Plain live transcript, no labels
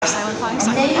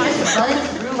And then you just run it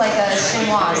through like a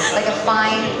chinoise, like a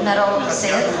fine metal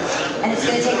sieve, and it's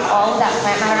going to take all of that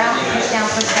plant matter out, push down,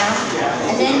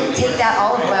 and then take that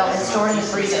olive oil and store it in the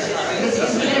freezer. Because if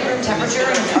you leave it at room temperature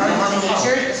and it's already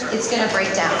natured, it's going to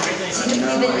break down. So you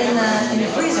leave it in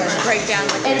the freezer. Break down.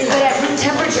 But at room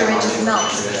temperature, it just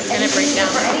melts. And it breaks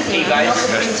down for anything. It melts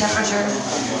at room temperature,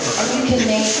 and you can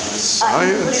make.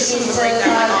 You put it into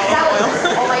salad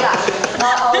dressing. Oh my gosh,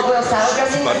 olive oil salad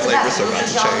dressing. My flavors are about to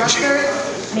Dijon mustard.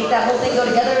 Make that whole thing go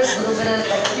together. A little bit of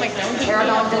like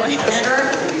tarragon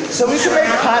vinegar. So we should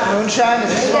make hot moonshine.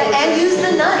 And use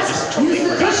the nuts. Use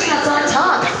the fish nuts on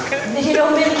top. You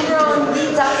know, make your own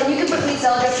wheat salad. And you can put wheat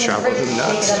salad dressing in the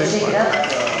fridge. Shake it up.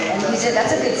 And use it.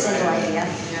 That's a good single idea.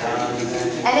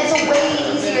 And it's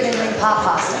way easier than doing pot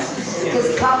pasta.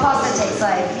 Because pot pasta takes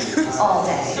like all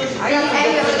day. And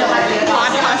you have to know how to do it.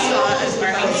 Pot pasta is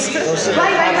very nice.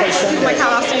 Right. Like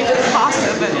how else do you do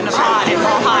pasta, but in a pot and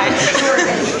all high?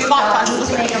 Pot pasta.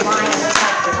 To make a line of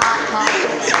hot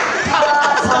pasta.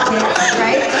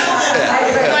 Right?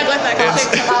 I like that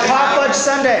coffee. Hot fudge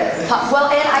sundae. Well,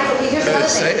 and here's another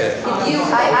thing.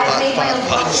 I've made my own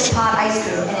pumpkin pot ice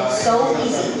cream, and it's so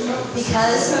easy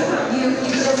because you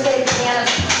just get a can of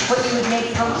what you would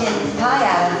make pumpkin pie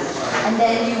out of, and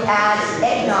then you add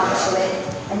eggnog to it,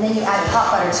 and then you add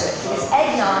pot butter to it. Because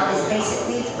eggnog is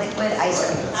basically liquid ice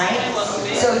cream, right?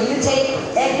 So you take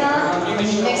eggnog and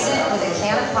you mix it with a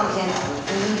can of pumpkin,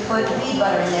 and you put wheat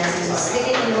butter in there, and you stick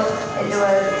it into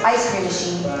an ice cream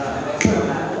machine.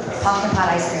 Pumpkin pot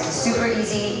ice cream. Super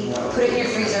easy. Put it in your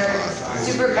freezer.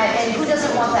 Super good. And who doesn't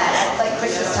want that at like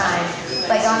Christmas time?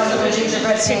 Like on a little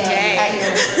gingerbread stand at your.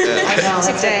 I know.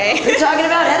 Today. We're talking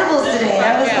about edibles today.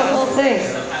 That was the whole thing.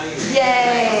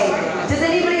 Yay! Does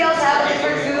anybody else have a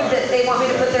different food that they want me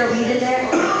to put their weed in there?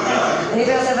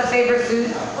 Anybody else have a favorite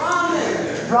food?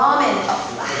 Ramen. Oh,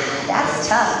 that's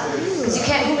tough. Because you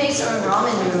can't. Who makes their own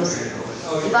ramen noodles?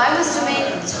 If I was to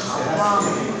make top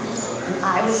ramen.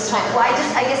 I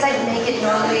guess I'd make it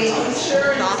normally.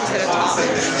 Sure, not to the top.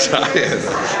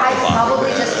 I'd probably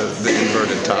just the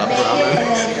inverted top make it and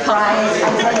then fry it.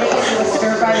 I'd make it into a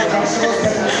stir fry with vegetables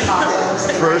that you top.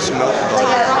 First milk Like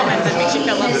bar. Ramen that makes you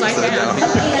feel upside down.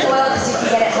 Peanut oil because you can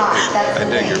get it hot. That's the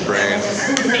I dig thing. your brain.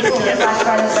 Flash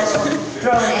fry those vegetables.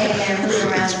 Throw an egg in there and move it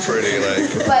around. It's pretty like.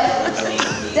 But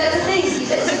that's the thing. You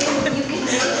can make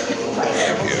it like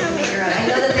make your own. I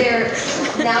know that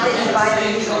now that you buy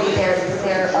them usually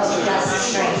they're of less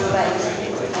strength, but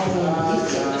I mean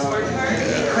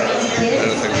crazy I don't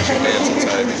kids. think we should dance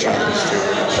inside each other's too.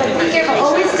 But be careful.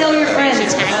 Always tell your friends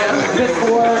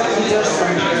Before you dose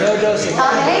them. No dosing.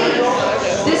 Hey,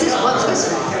 this is what's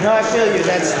this? No, I feel you.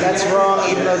 That's wrong,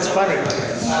 even though it's funny.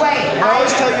 Right. And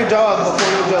always tell your dog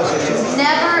before you dose it too.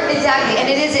 Never, exactly, and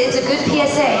it's a good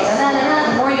PSA.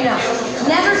 The more you know.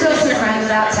 Never dose a friend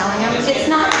without telling him. It's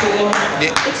not cool.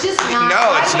 It's just not.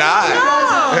 No, it's not.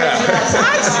 No.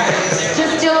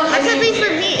 Just don't. That could be for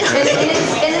me. And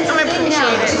it's a thing now.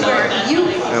 appreciate it more.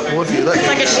 Well, if you like. It's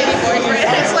like a shitty boyfriend.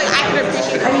 It's like I can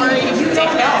appreciate it more. You can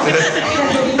take that.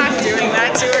 I'm doing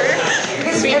that to her.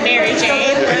 Sweet Mary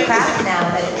Jane. Crap now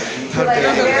that How like,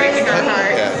 dare you. very her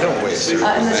heart. Yeah, don't waste her.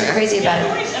 unless you're crazy about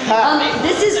it.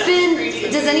 This has been.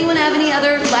 Does anyone have any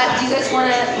other? Do you guys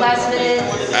want to last minute?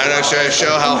 I don't know, should I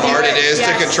show how hard it is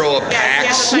to control a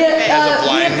PAX? Yes. As a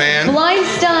blind man?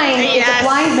 Blindstein is a Yes.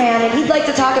 blind man, and he'd like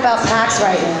to talk about PAX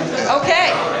right now.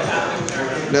 Okay.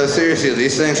 No, seriously,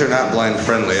 these things are not blind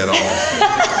friendly at all.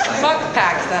 Fuck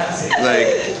PAX then.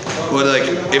 Like,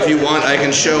 if you want, I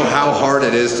can show how hard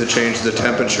it is to change the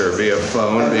temperature via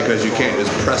phone because you can't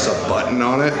just press a button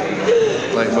on it,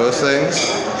 like most things.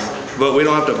 But we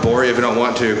don't have to bore you if you don't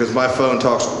want to, because my phone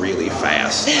talks really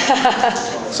fast.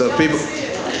 So people,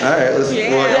 all right, let's.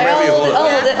 Well,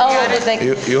 I'll hold it. Thank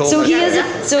you. You hold So it. he has a,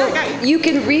 so you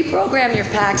can reprogram your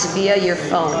PAX via your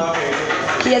phone.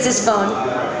 He has his phone.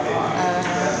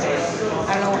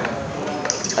 I don't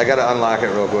know. I gotta unlock it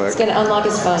real quick. He's gonna unlock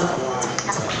his phone.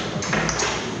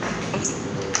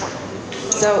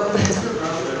 So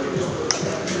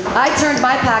I turned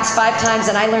my PAX 5 times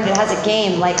and I learned it has a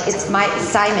game, like it's my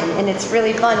Simon, and it's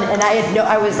really fun. And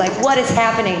I was like, what is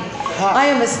happening? I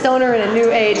am a stoner in a new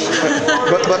age.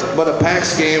 But a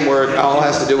PAX game where it all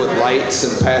has to do with lights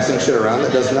and passing shit around,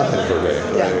 that does nothing for me.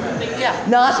 Like, Yeah.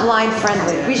 Not blind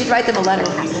friendly. We should write them a letter.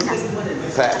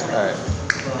 PAX, all right.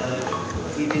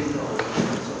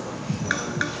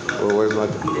 Well, where's my?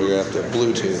 We're gonna have to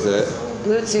Bluetooth it.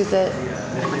 Bluetooth it.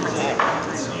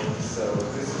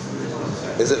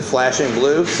 Is it flashing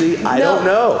blue? See, I No, don't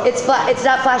know. It's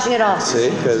not flashing at all. See,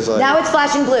 because like. Now it's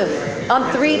flashing blue.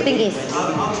 On 3 thingies.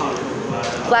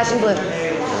 Flashing blue.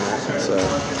 So.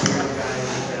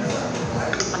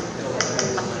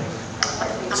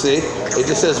 See? It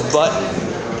just says button.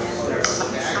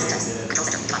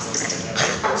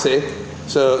 See?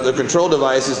 So the control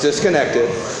device is disconnected.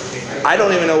 I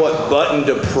don't even know what button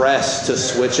to press to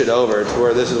switch it over to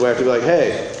where this is where I have to be like,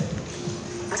 hey,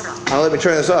 let me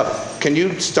turn this off. Can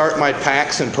you start my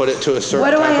PAX and put it to a certain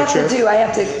temperature? What do I have to do? I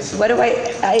have to, what do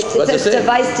it says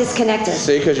device disconnected.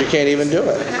 See, because you can't even do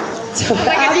it. So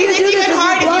Like how do you it's do this even if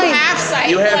hard you're if you blind? have sight.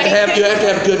 You have to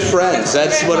have good friends.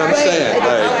 That's what I'm saying.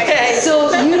 Like, Okay.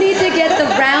 So you need to get the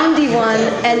roundy one,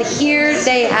 and here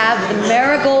they have the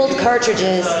marigold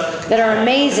cartridges that are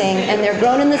amazing, and they're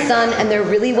grown in the sun, and they're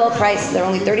really well priced. They're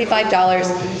only $35,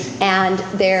 and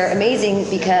they're amazing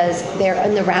because they're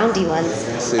in the roundy ones.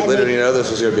 see, And literally, you know, this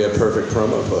was going to be a perfect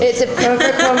promo push. it's a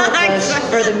perfect promo push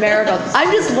for the marigold.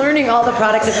 I'm just learning all the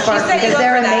products at Spark set you because up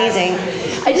they're for that. amazing.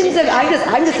 I'm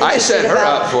just I set her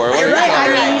up for it. What are you Right,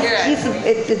 talking I about?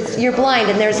 mean, you're blind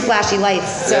and there's flashy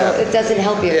lights, so Yeah. it doesn't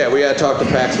help you. Yeah, we got to talk to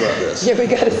PAX about this. Yeah, we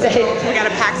gotta say. We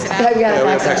gotta pack it Yeah, out. we gotta Yeah, we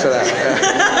got to pass PAX for it. that.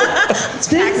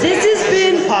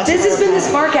 This has been the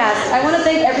Sparkcast. I want to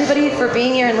thank everybody for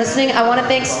being here and listening. I want to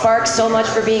thank Spark so much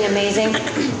for being amazing.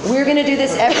 We're gonna do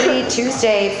this every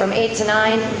Tuesday from 8 to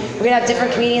 9. We're gonna have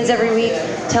different comedians every week,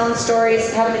 telling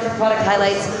stories, having different product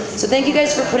highlights. So thank you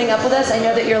guys for putting up with us. I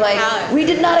know that you're like, we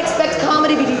did not expect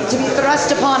comedy to be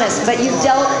thrust upon us, but you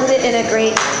dealt with it in a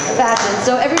great fashion.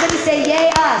 So everybody say, yay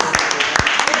us.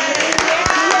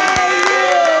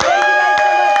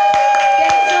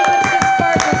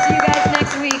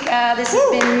 This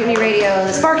has been Mutiny Radio,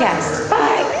 the Sparkcast.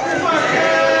 Bye.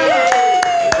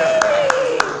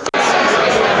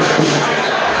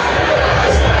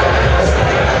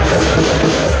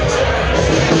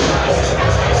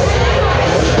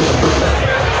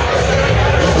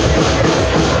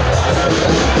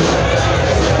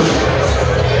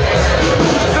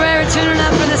 All right, we're tuning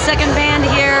up for the second band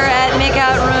here at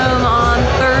Makeout Room on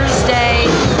Thursday.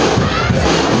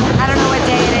 I don't know what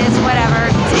day it is, whatever.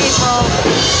 It's April.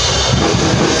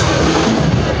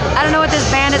 I don't know what this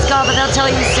band is called, but they'll tell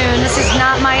you soon. This is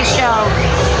not my show.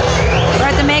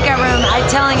 We're at the Makeout Room. I'm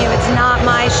telling you, it's not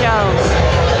my show.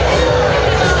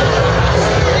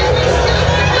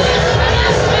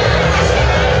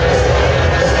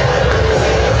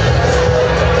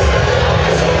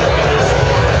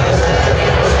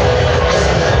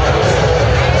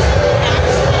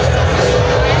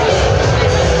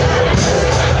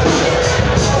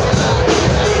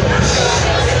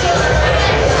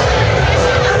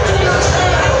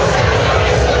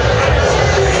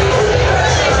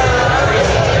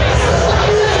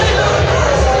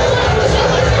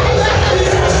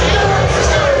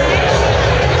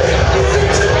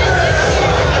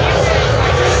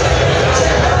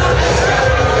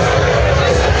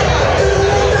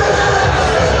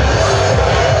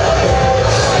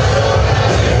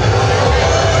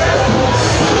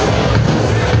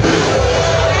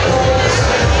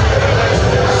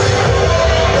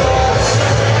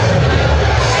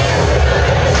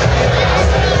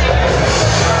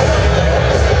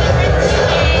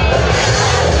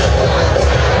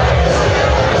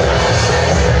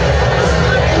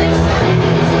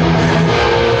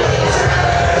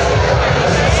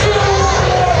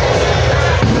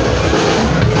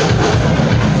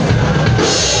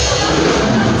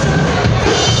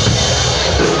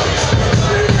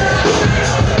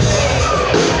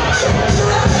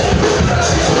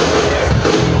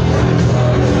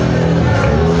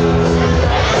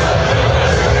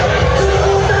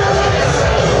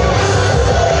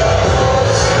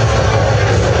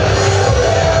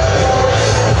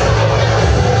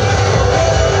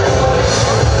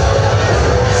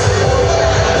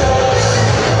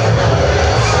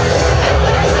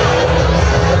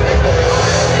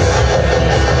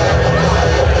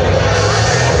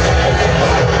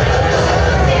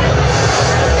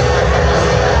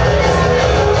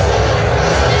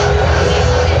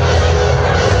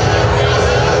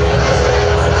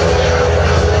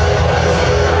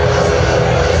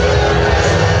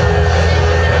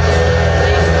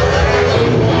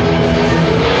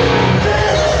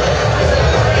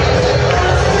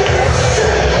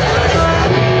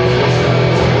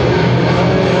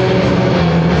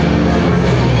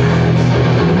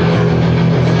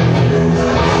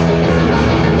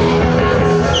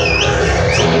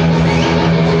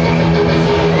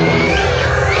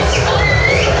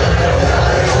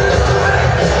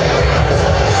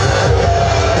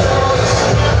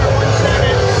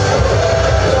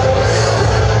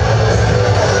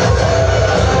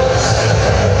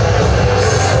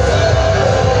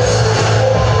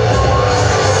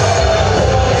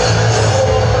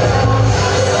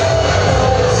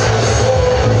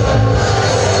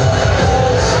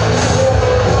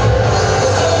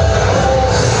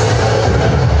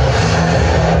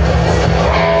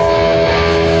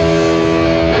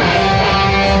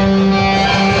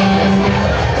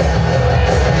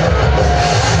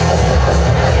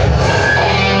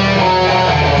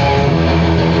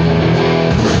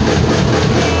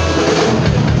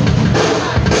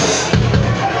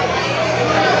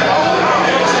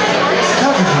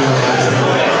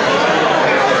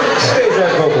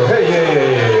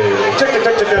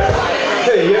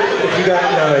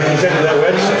 Can you send me that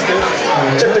wedge? That's good.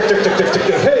 Tick, tick, tick, tick, tick, tick,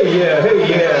 tick. Hey, yeah, hey,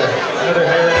 yeah. Another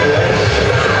hair in the wedge.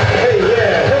 Hey,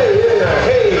 yeah, hey, yeah,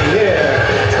 hey, yeah.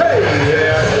 Hey,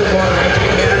 yeah. Come on, man.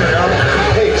 Take your hammer out.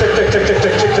 Hey, tick, tick, tick, tick,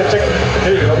 tick, tick, tick, tick.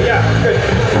 There you go. Yeah, good.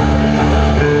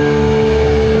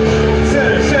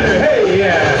 Center, center. Hey,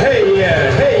 yeah, hey,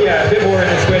 yeah, hey, yeah. A bit more in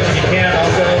this wedge if you can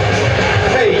also.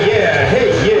 Hey, yeah,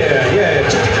 hey, yeah, yeah.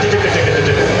 Tick, tick, tick, tick, tick, tick,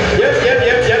 tick. Yep, yep,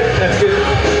 yep, yep. That's good.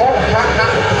 Oh, ha,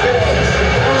 ha. Good.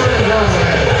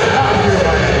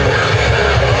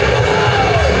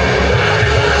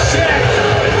 Check.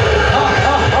 Ha,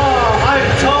 ha, ha. I'm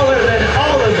taller than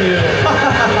all of you.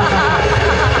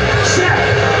 Check.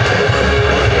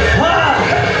 Ha.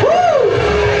 Woo.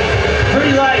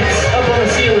 Pretty lights up on the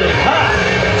ceiling. Ha.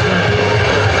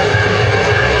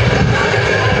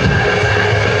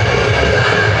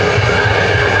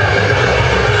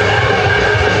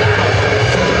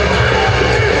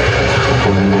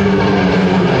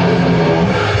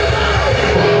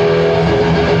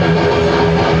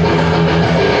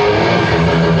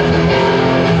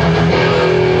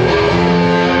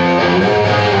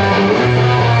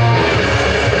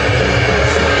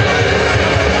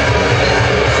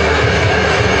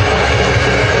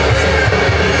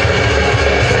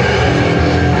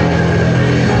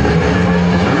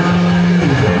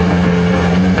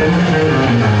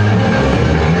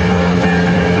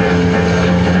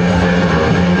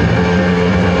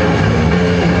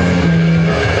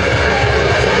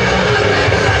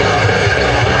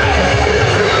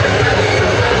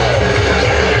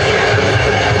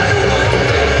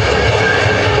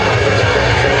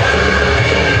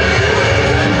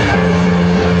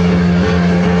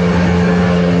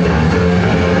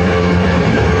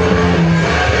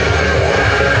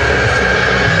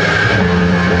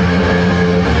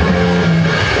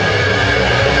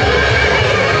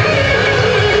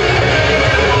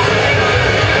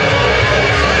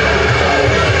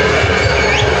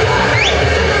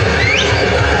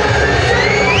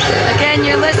 Again,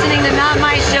 you're listening to Not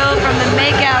My Show from the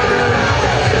Makeout Room.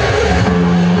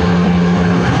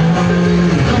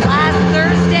 The last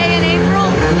Thursday in April,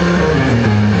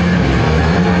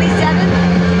 27th.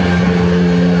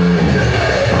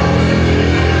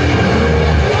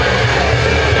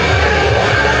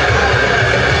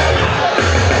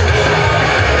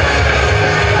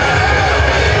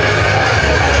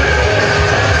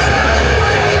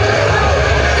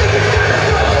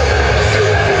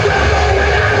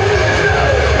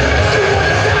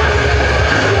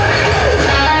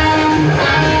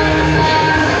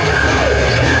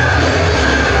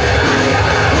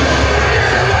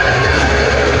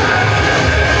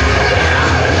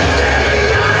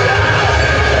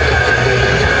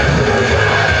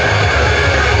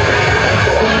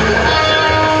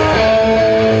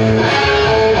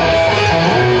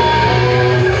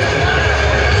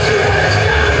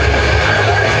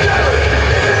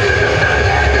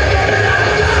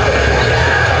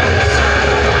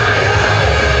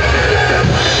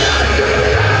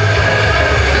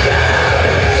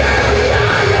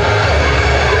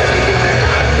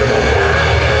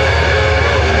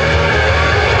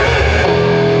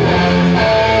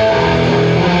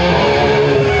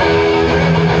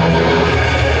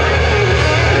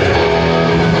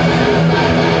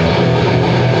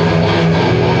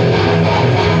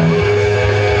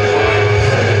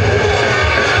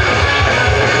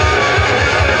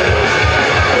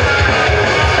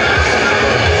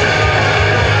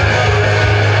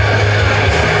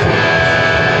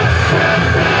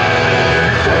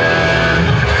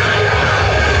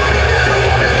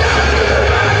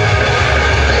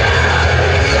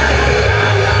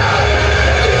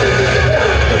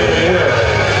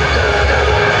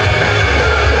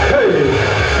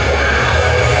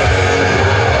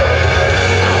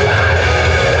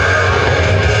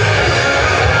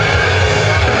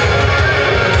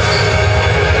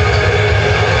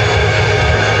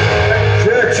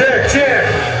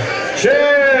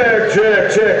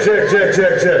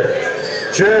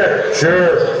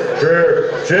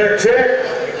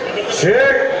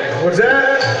 Check. What's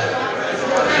that?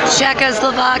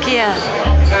 Czechoslovakia.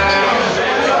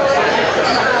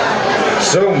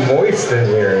 So moist in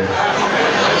here.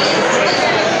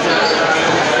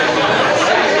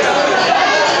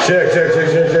 Check.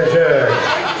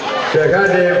 Check. Hi,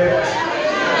 Dave.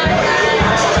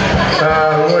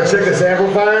 Want to check this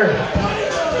amplifier?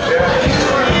 Yeah.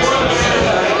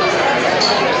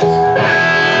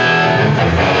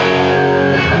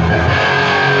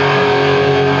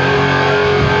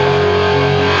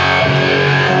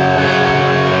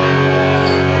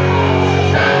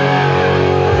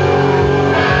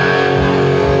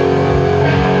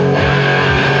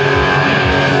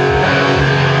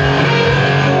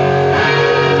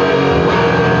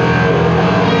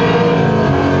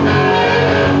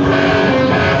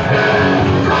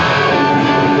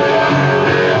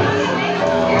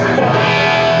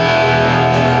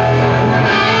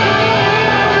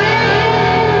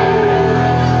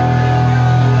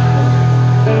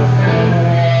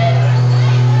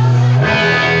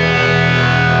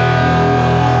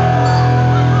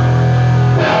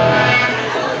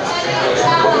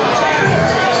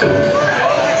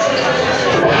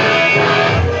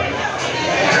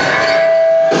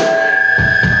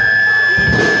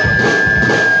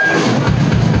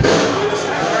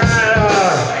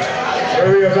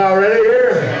 about ready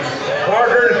here?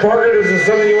 Parker, is this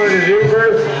something you wanted to do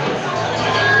first?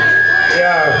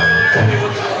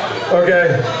 Yeah.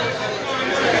 Okay.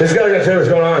 This guy gonna tell you what's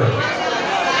going on.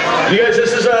 You guys,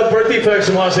 this is birthday folks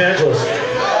in Los Angeles. Are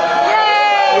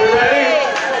we ready?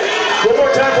 One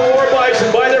more time for War Bikes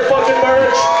and buy their fucking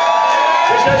merch.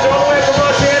 These guys are all the way from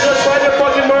Los Angeles. Buy their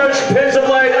fucking merch. Pins of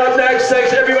Light up next.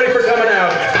 Thanks everybody for coming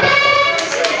out.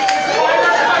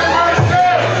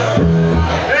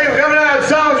 Hey, we're coming out.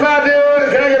 Songs about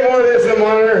doing. Can I get more of this in the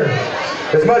monitor?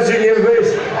 As much as you can give me,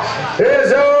 please.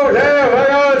 It's old damn, I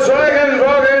got striking,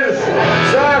 broken,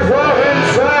 stop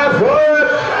rocking, stop flowing.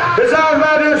 The songs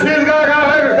about doing. Speed go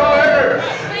here, go here.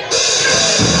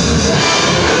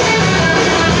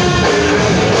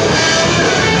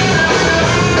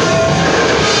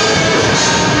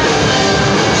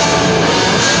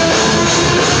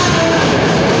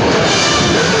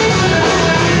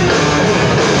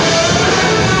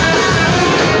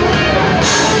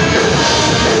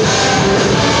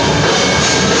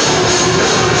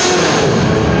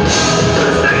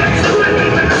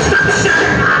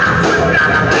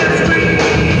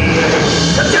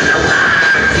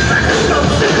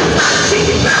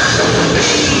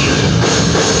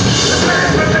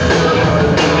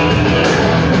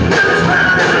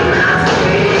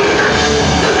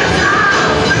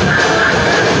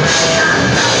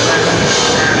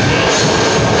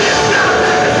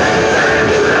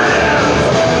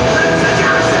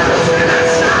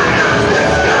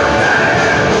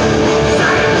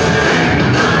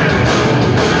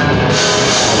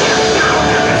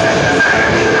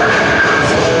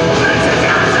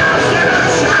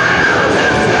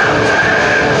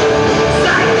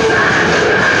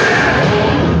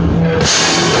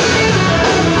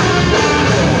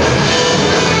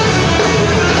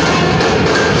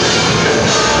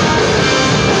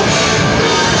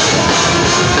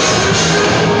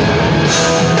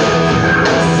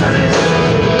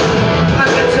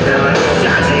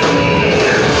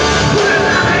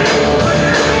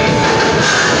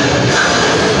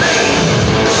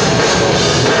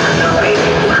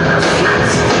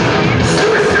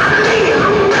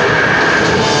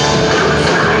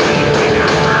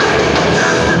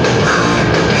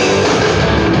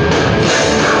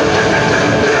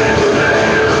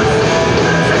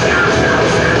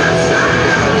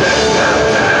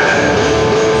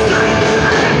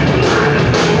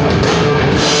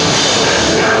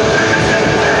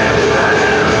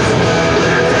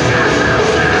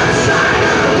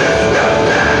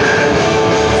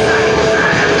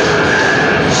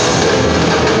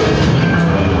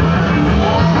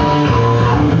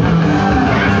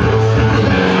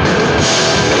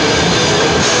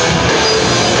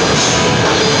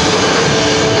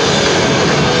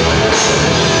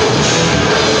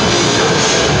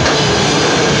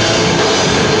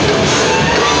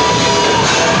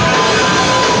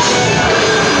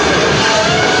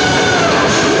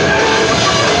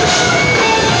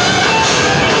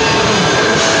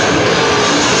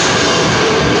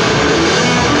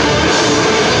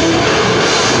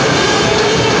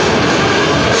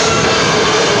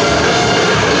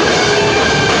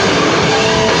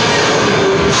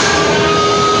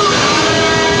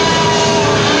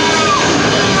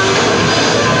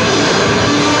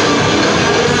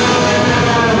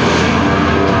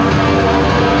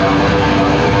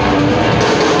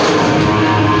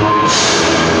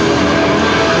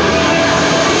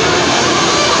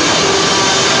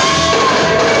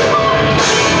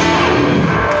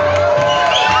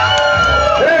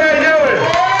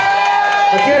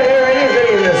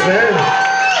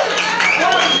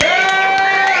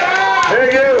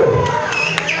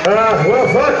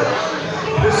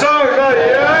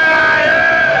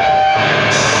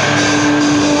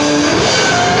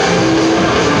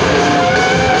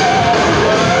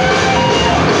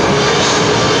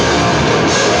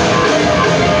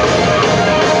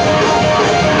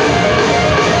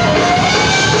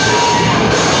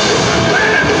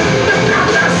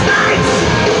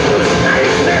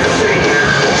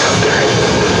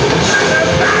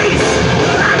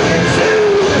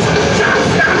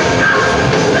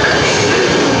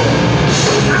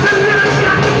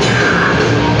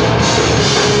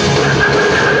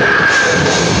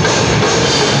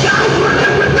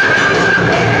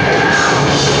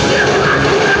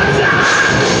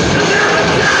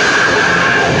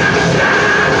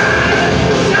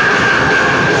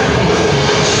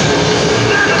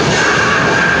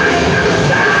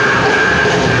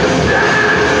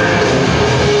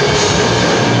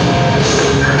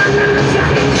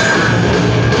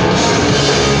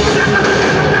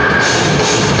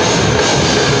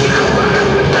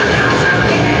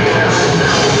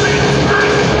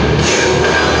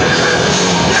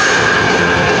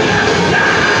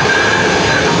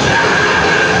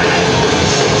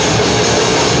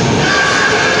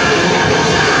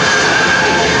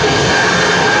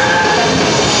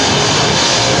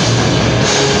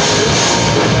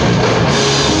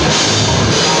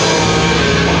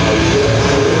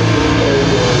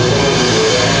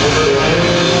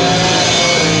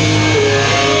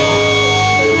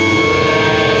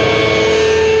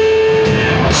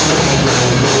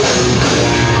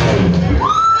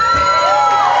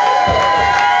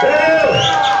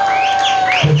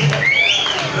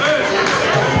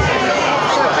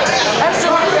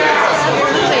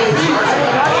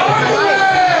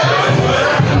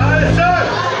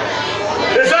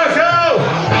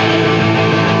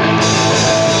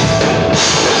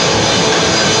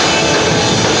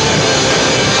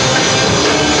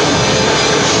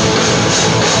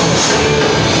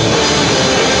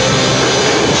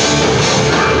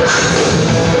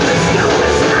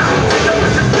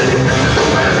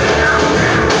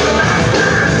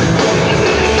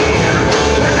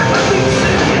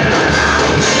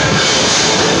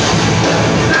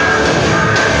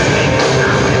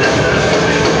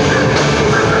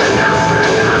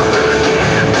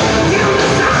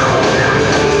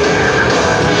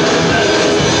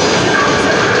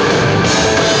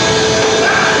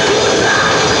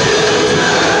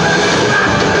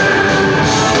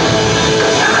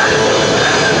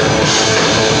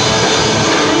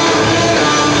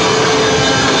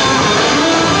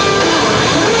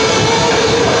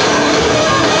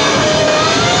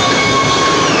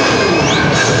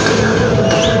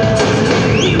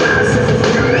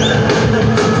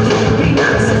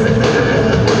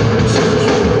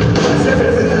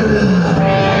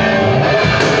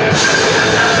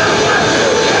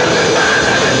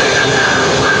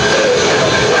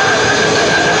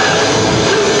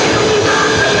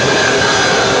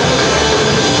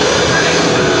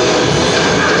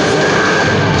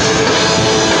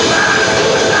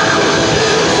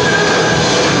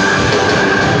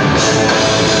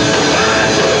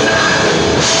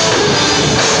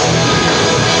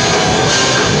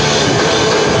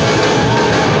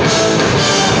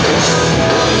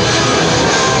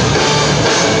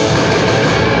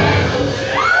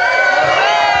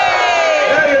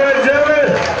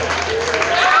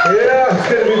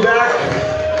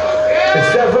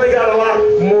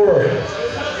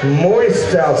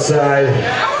 moist outside.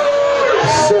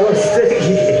 So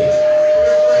sticky.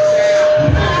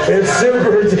 It's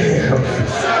super damp.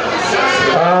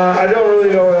 I don't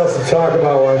really know what else to talk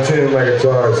about when I'm tuning my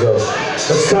guitar, so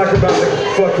let's talk about the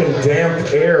fucking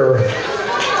damp air.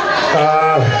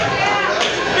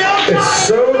 It's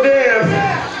so damp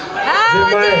that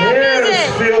my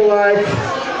hands feel like...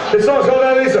 This song's called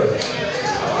Alisa.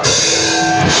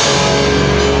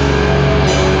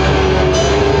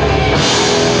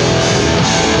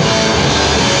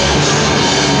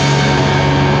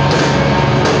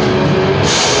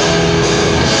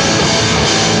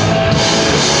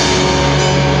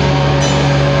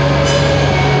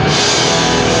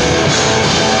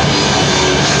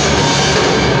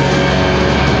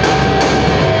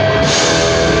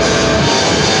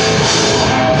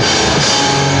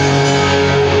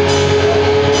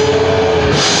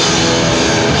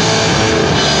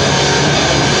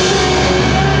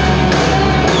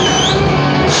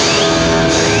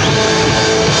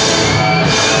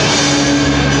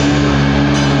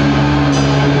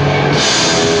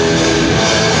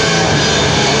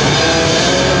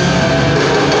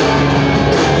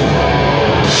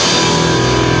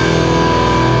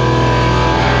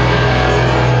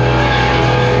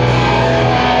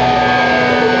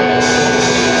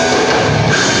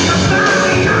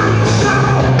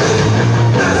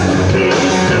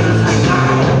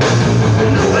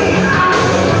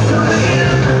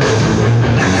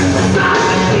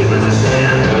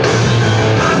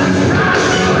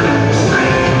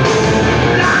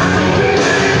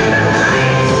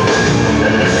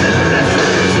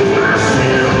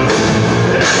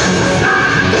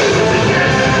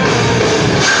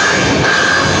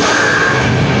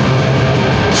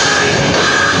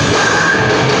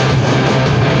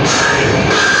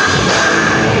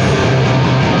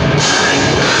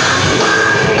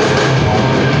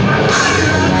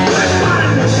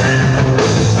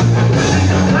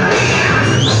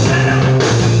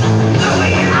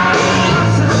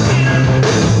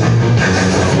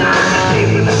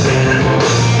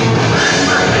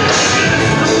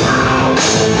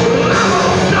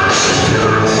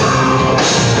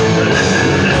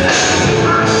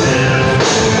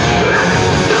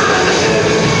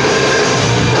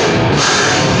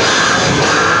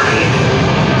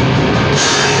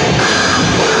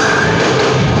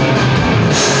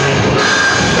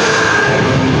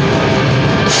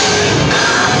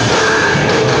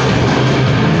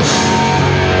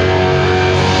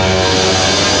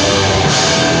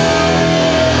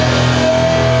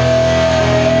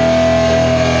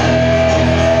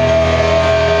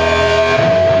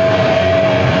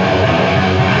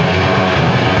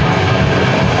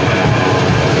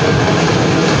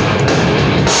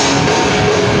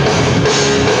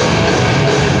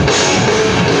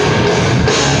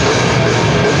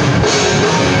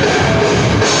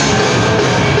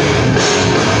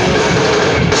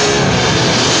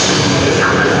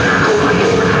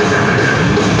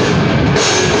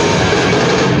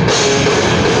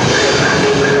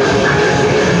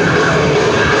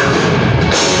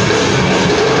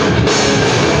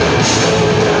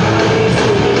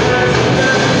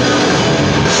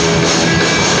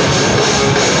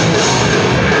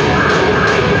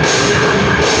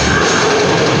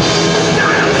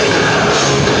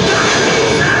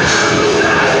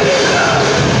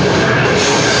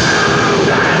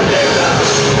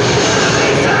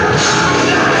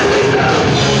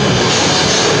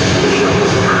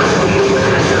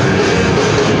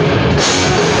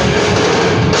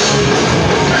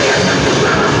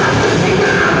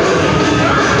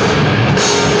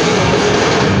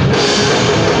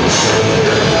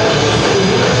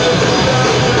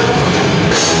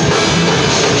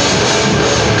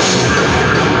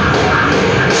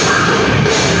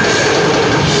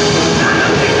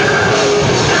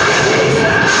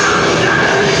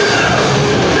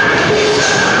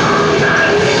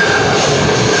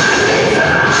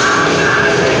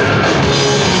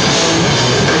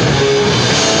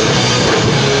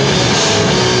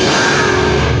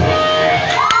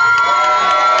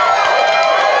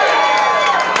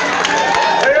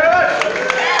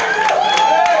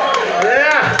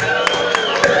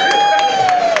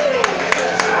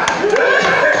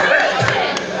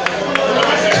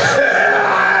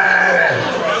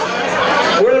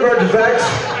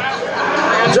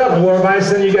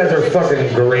 Bison, you guys are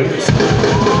fucking great.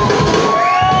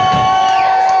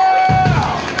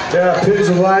 Yeah, Pigs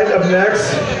of Light up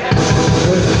next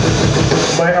with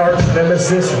my arch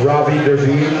nemesis, Robbie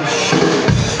Derby.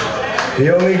 The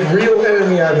only real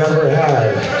enemy I've ever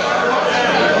had.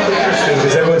 Interesting,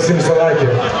 because everyone seems to like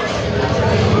it.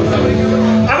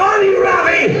 I'm on you,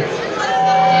 Robbie!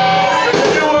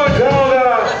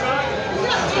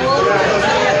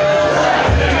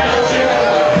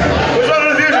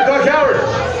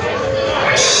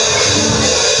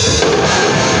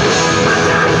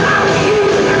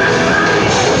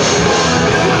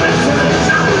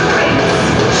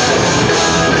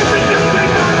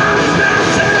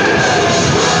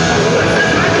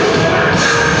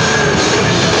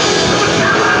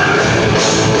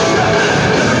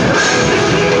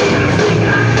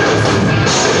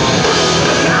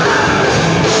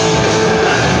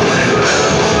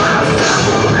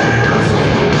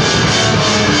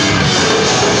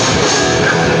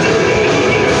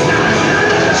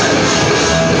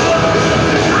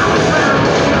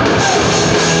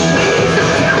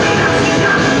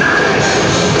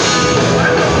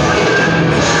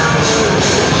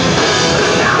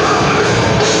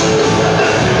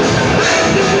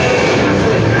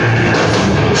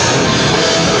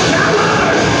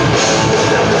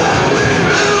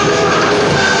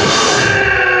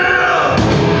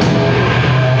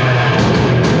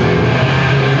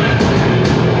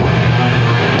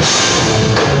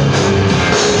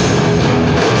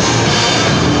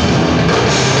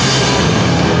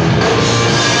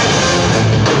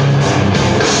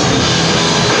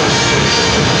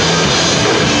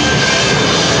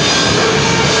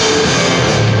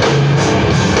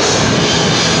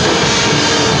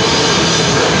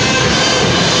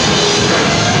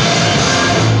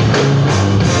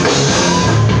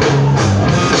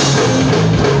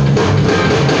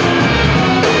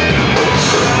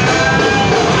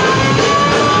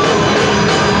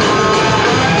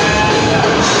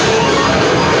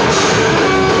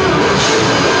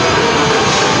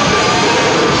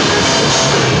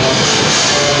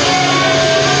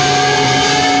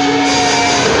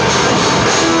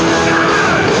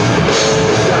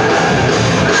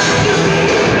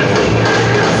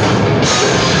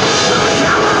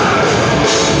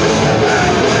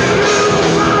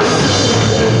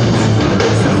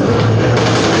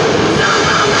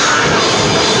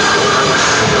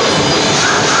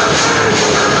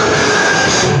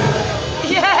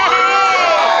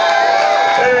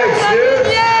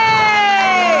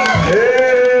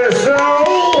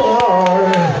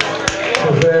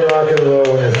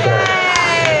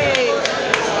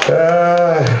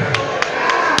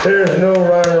 There's no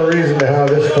rhyme or reason to how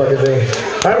this fucking thing.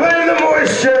 I blame the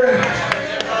moisture.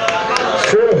 It's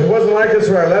true. It wasn't like this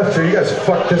where I left you. You guys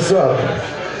fucked this up.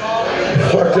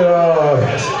 Fucked it all up.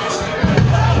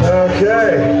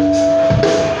 Okay.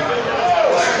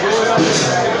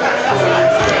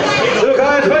 Little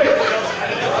guys, wait.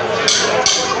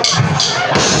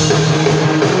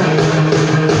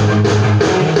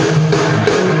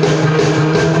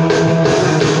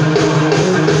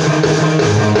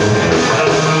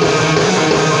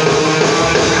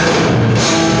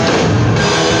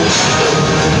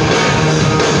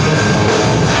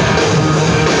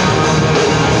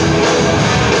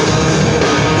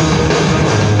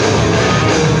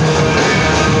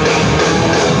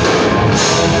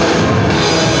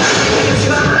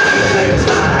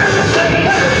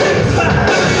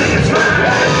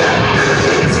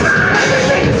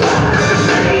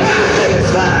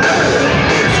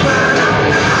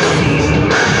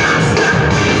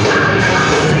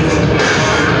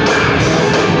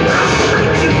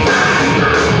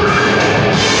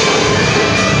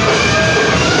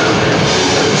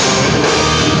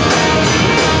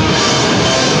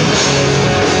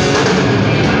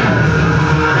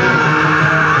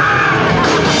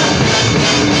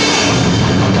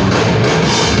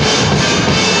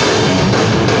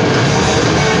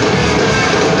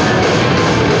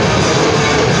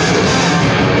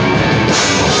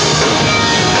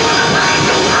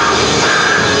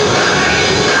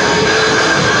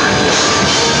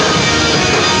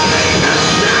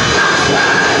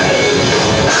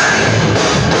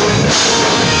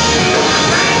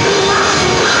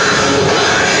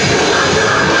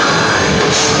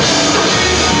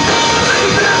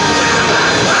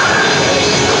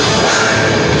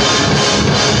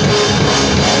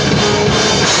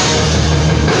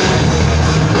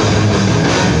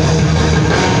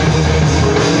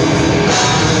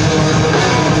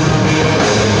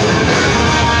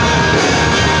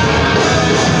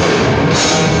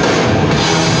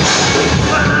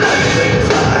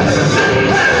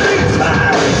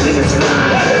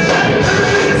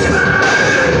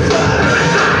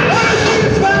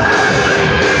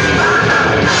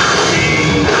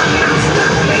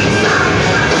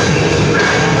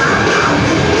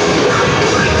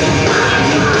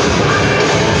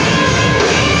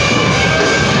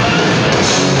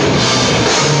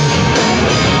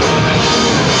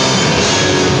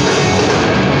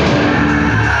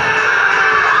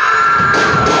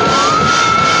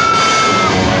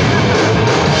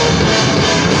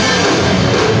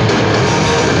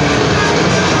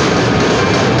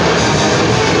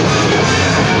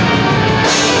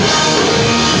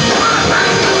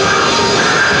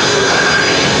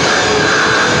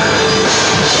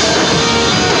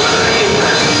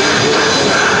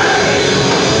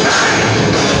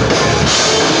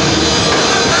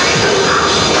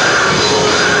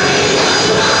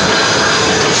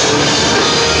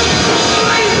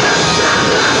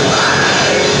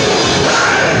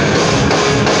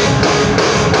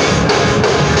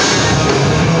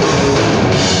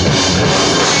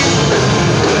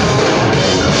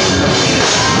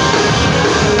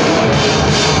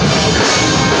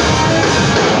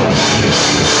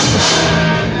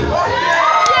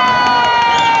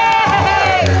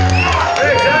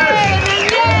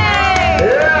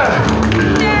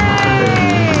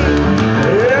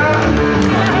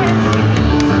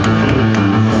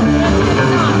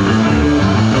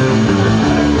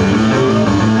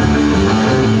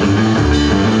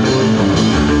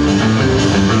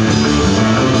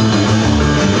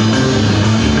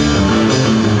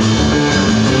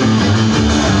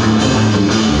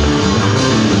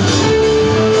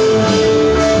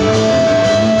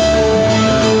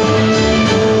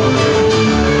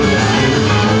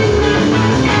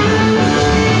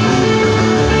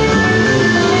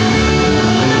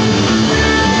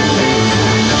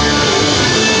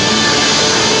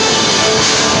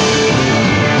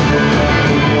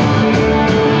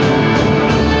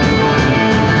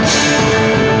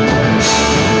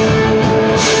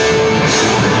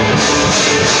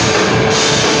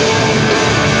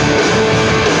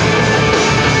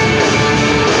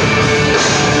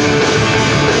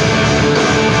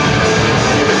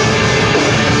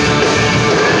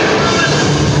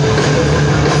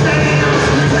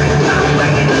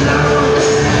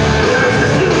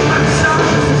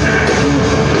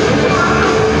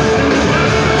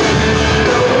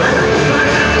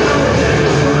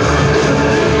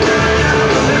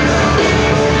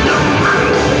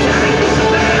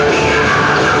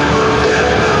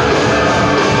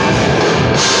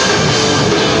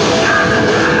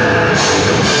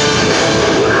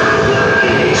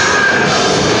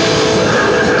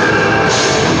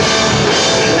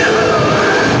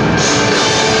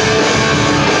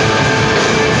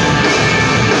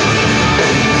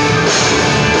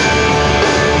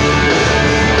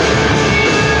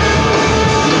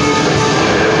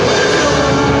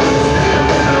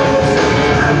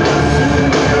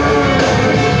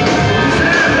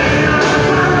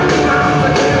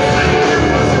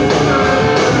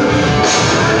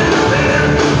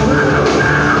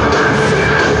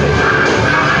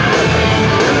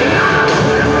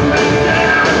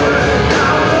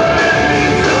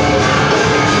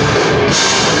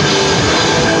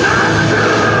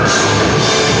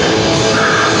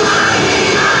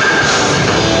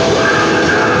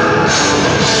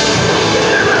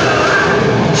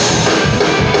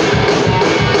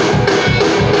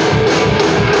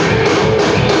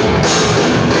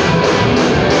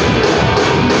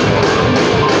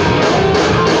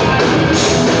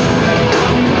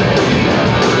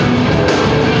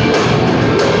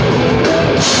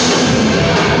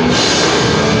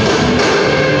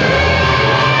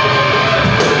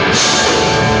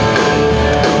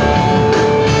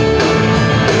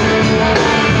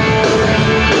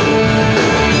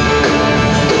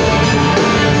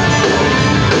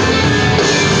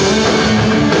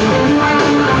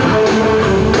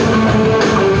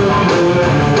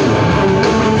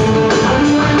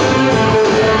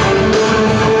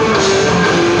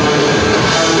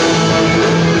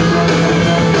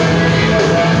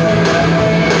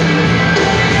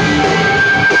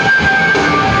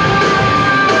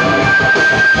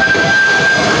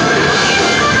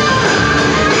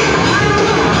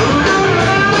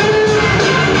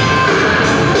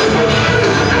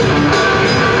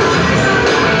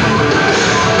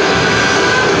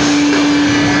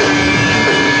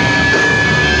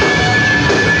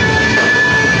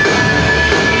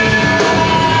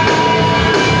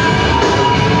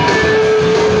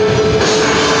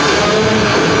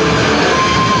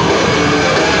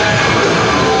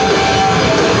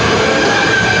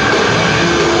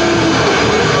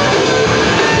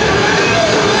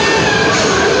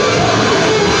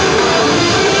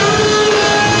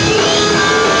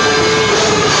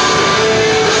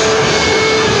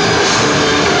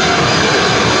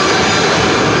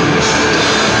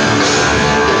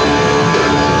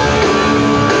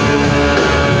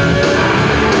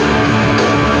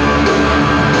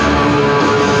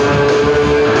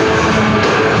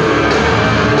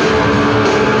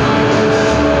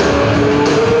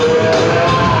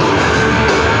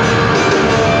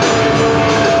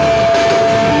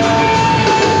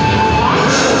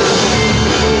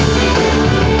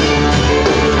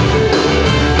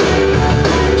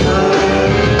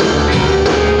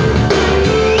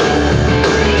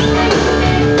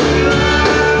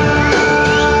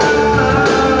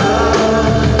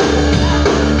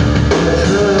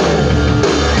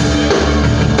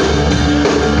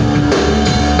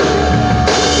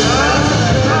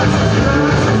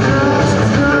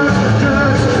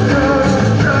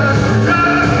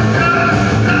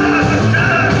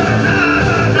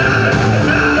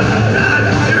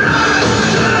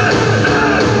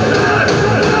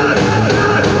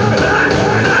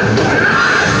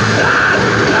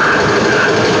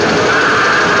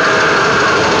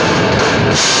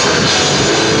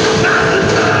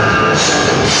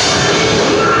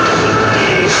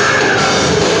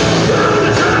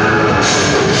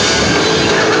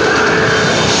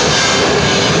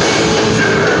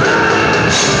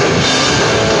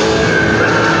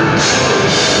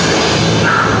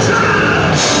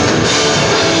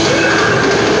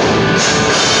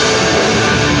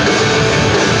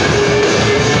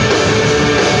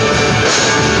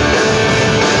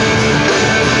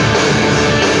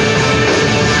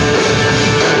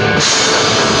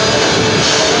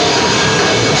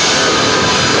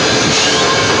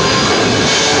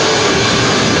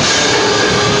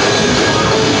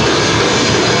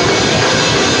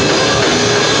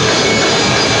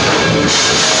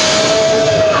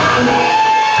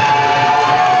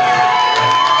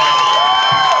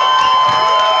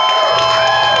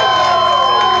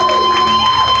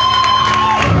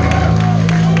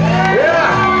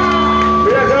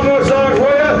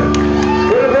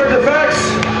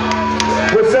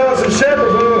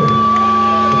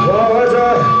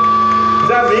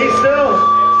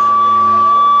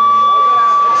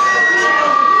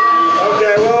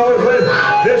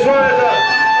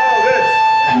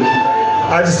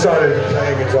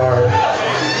 Sorry.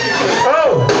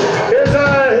 Oh,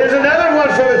 here's another one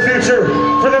from the future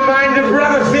for the mind of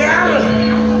Brother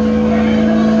Fiala.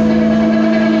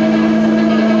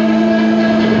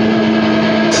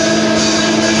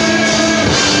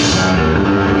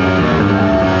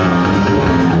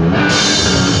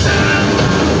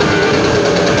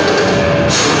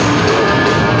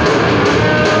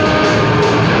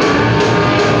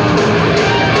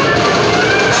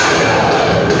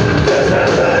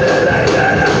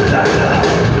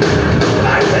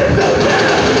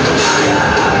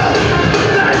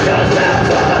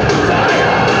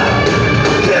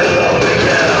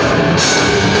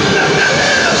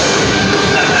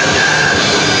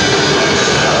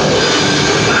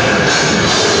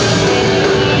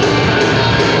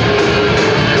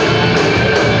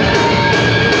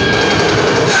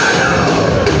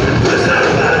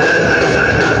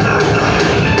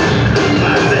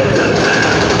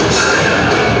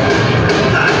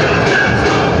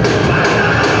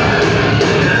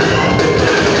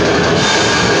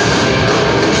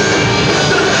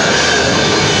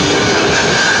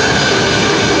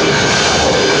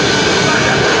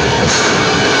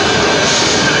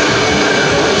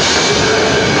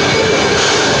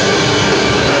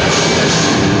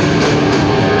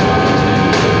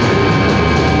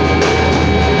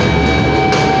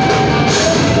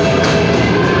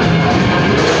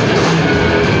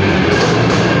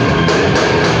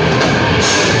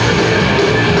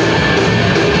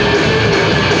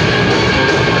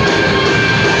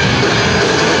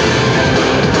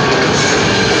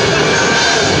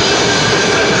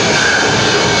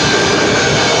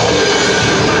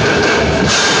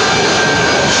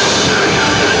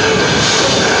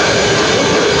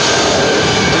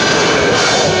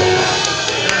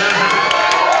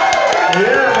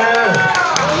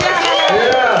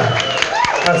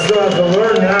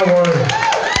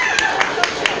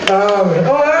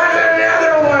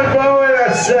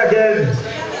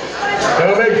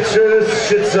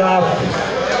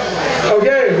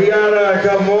 Okay, we got a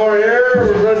couple more here.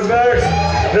 We're running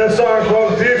back. This song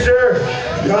from the future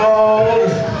called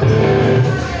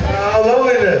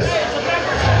Loneliness.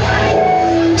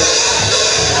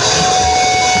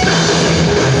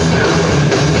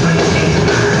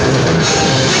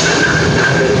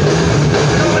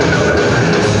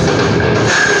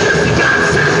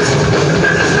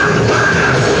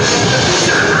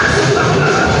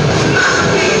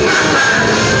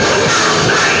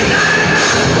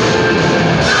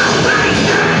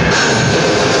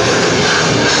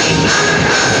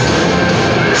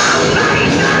 Bye.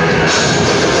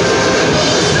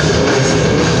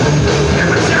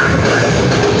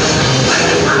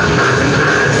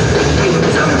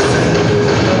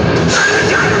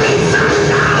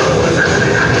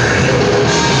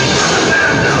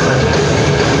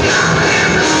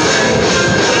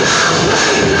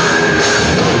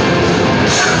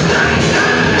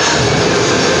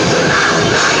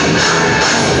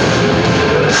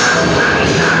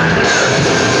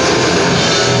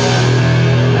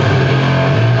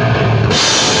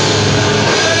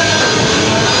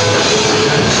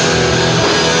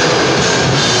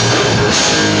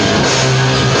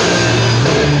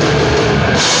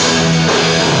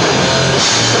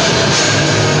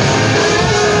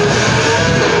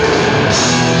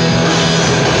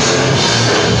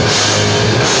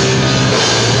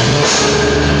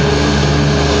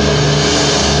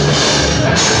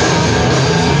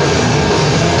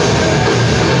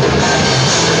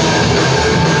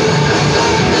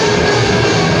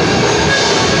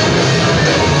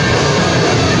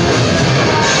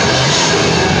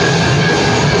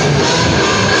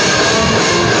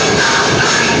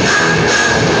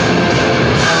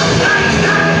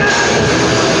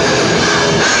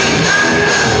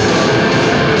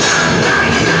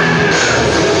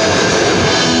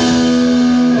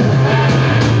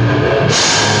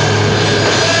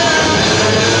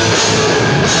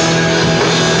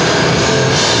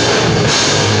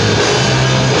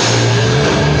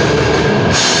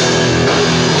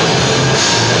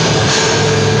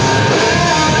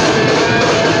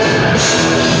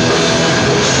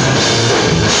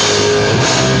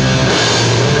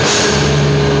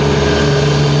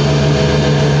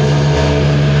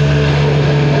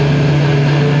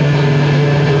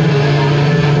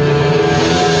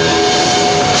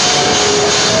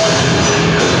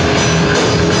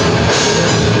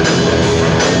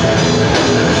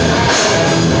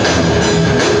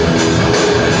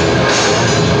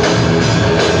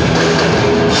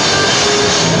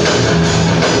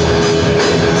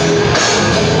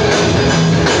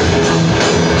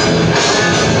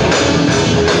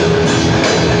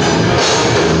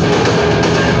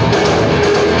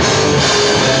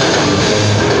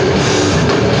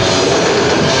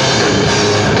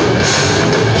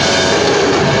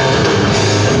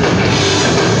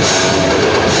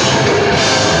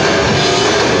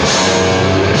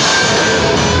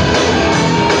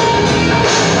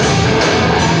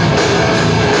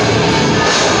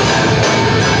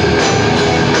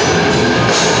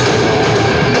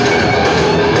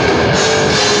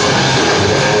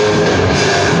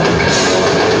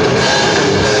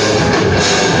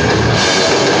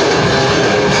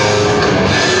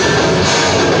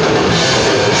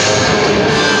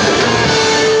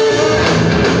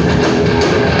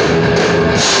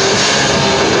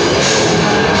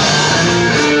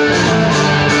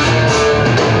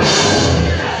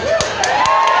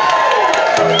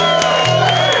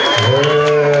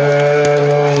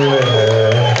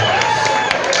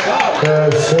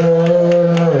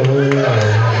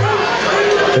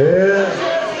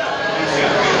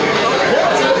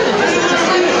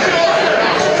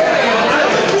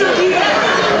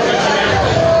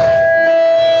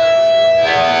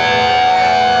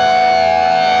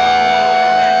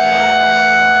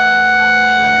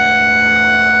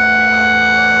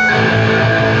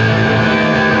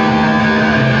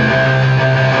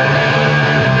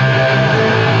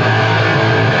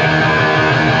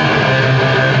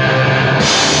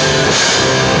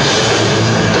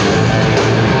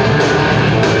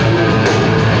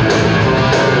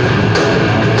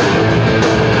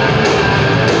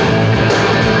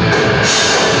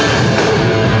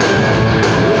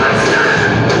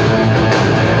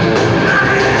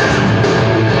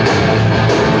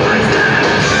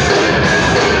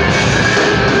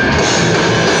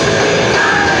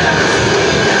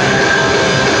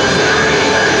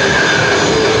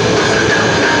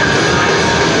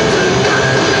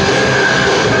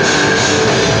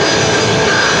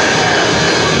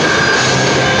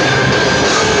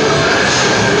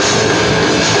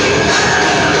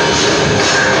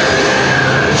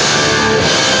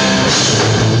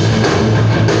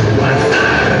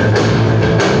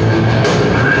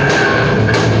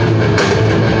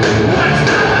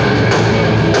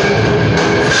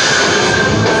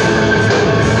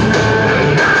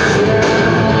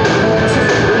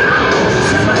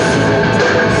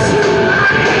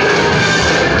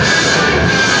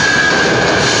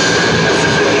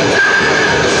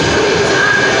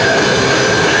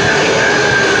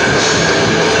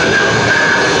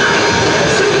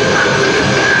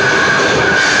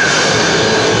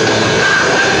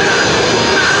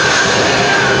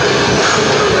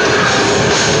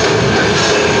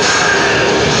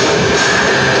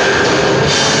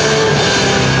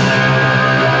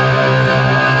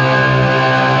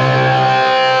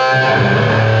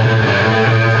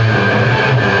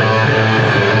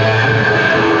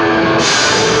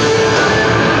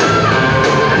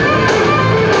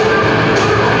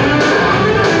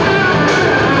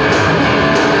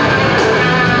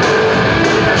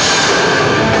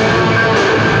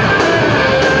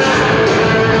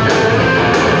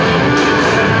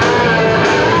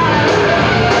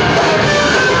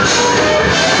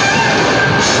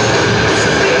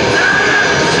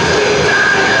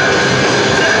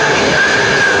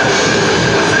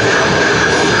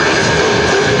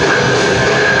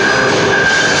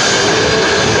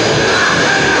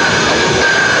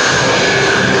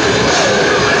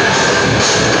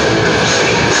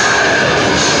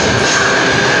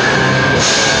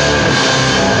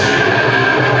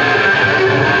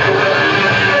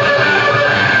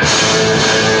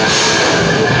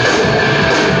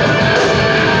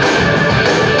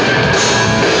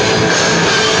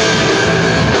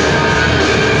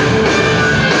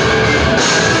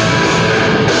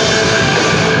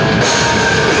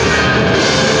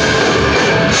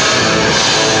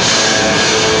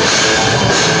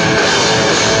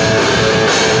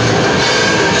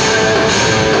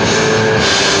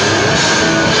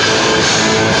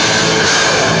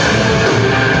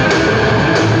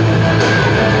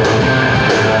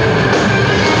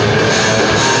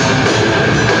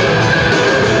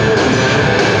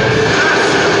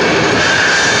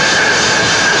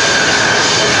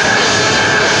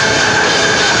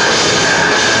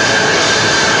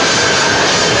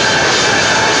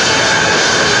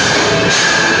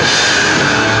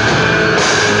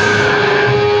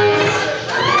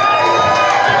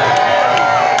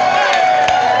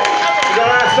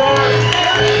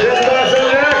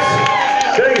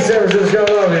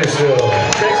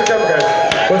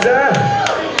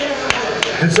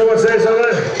 Did someone say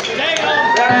something?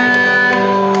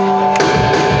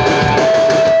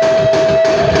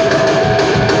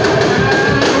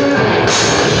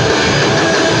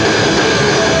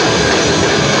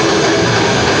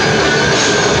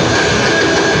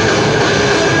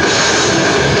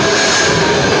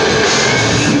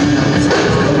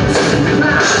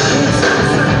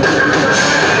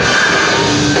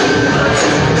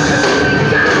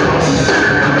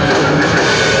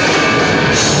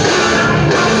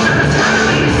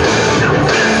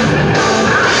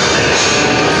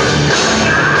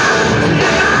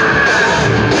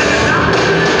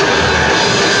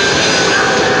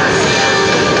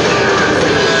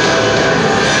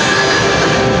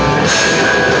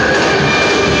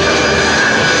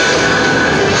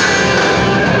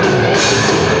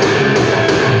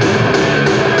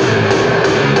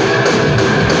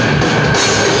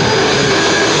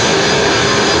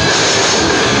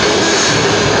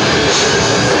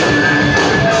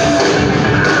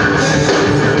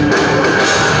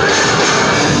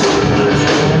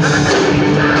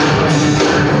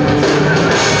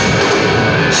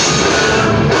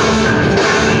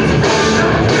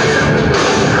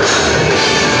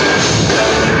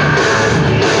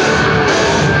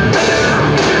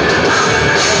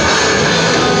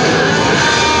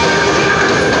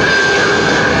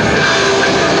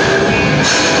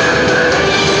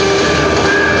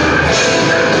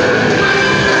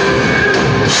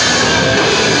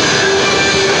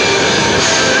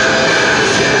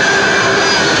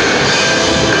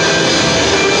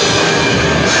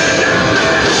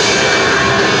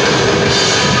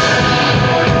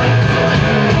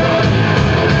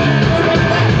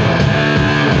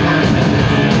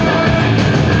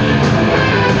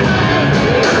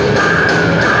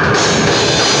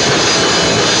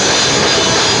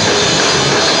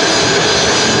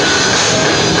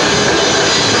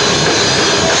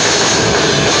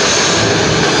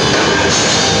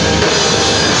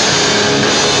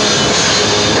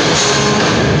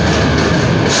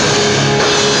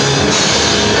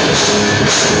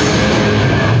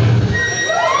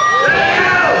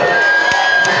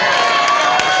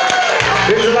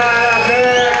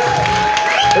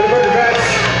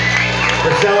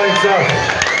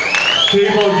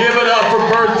 People, give it up for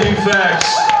birth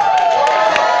defects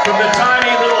from the tiny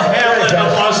little hamlet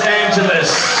of Los Angeles.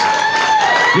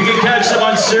 You can catch them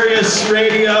on Sirius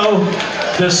Radio,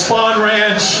 the Spawn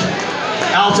Ranch,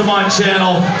 Altamont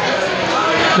Channel,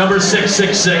 number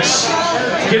 666.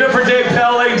 Get it for Dave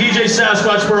Pelling, DJ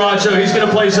Sasquatch Baracho. He's going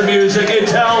to play some music.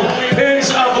 Intel, Pins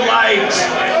of Light,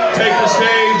 take the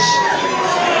stage.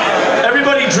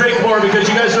 Everybody drink more because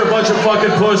you guys are a bunch of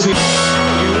fucking pussies.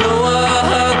 You know our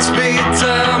hearts beat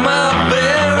time out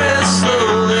very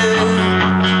slowly.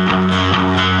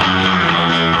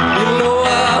 You know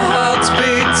our hearts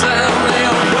beat time, they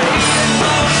are waiting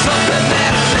for something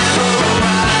that never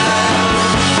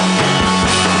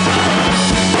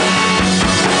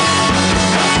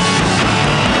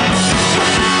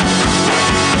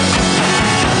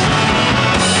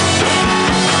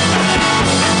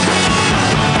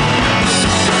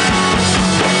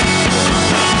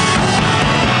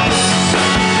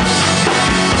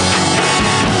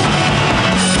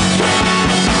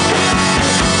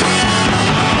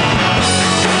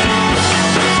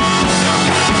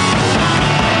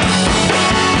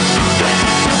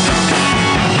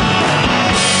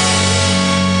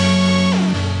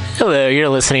Hello, you're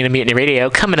listening to Mutiny Radio.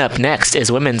 Coming up next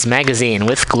is Women's Magazine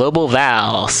with Global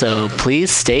Val, so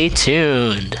please stay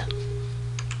tuned.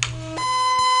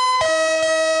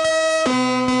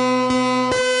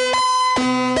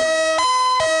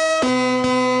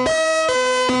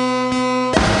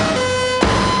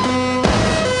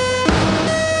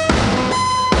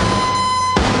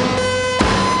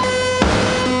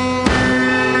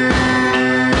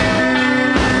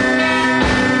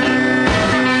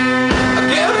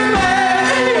 Give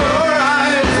me your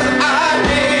eyes,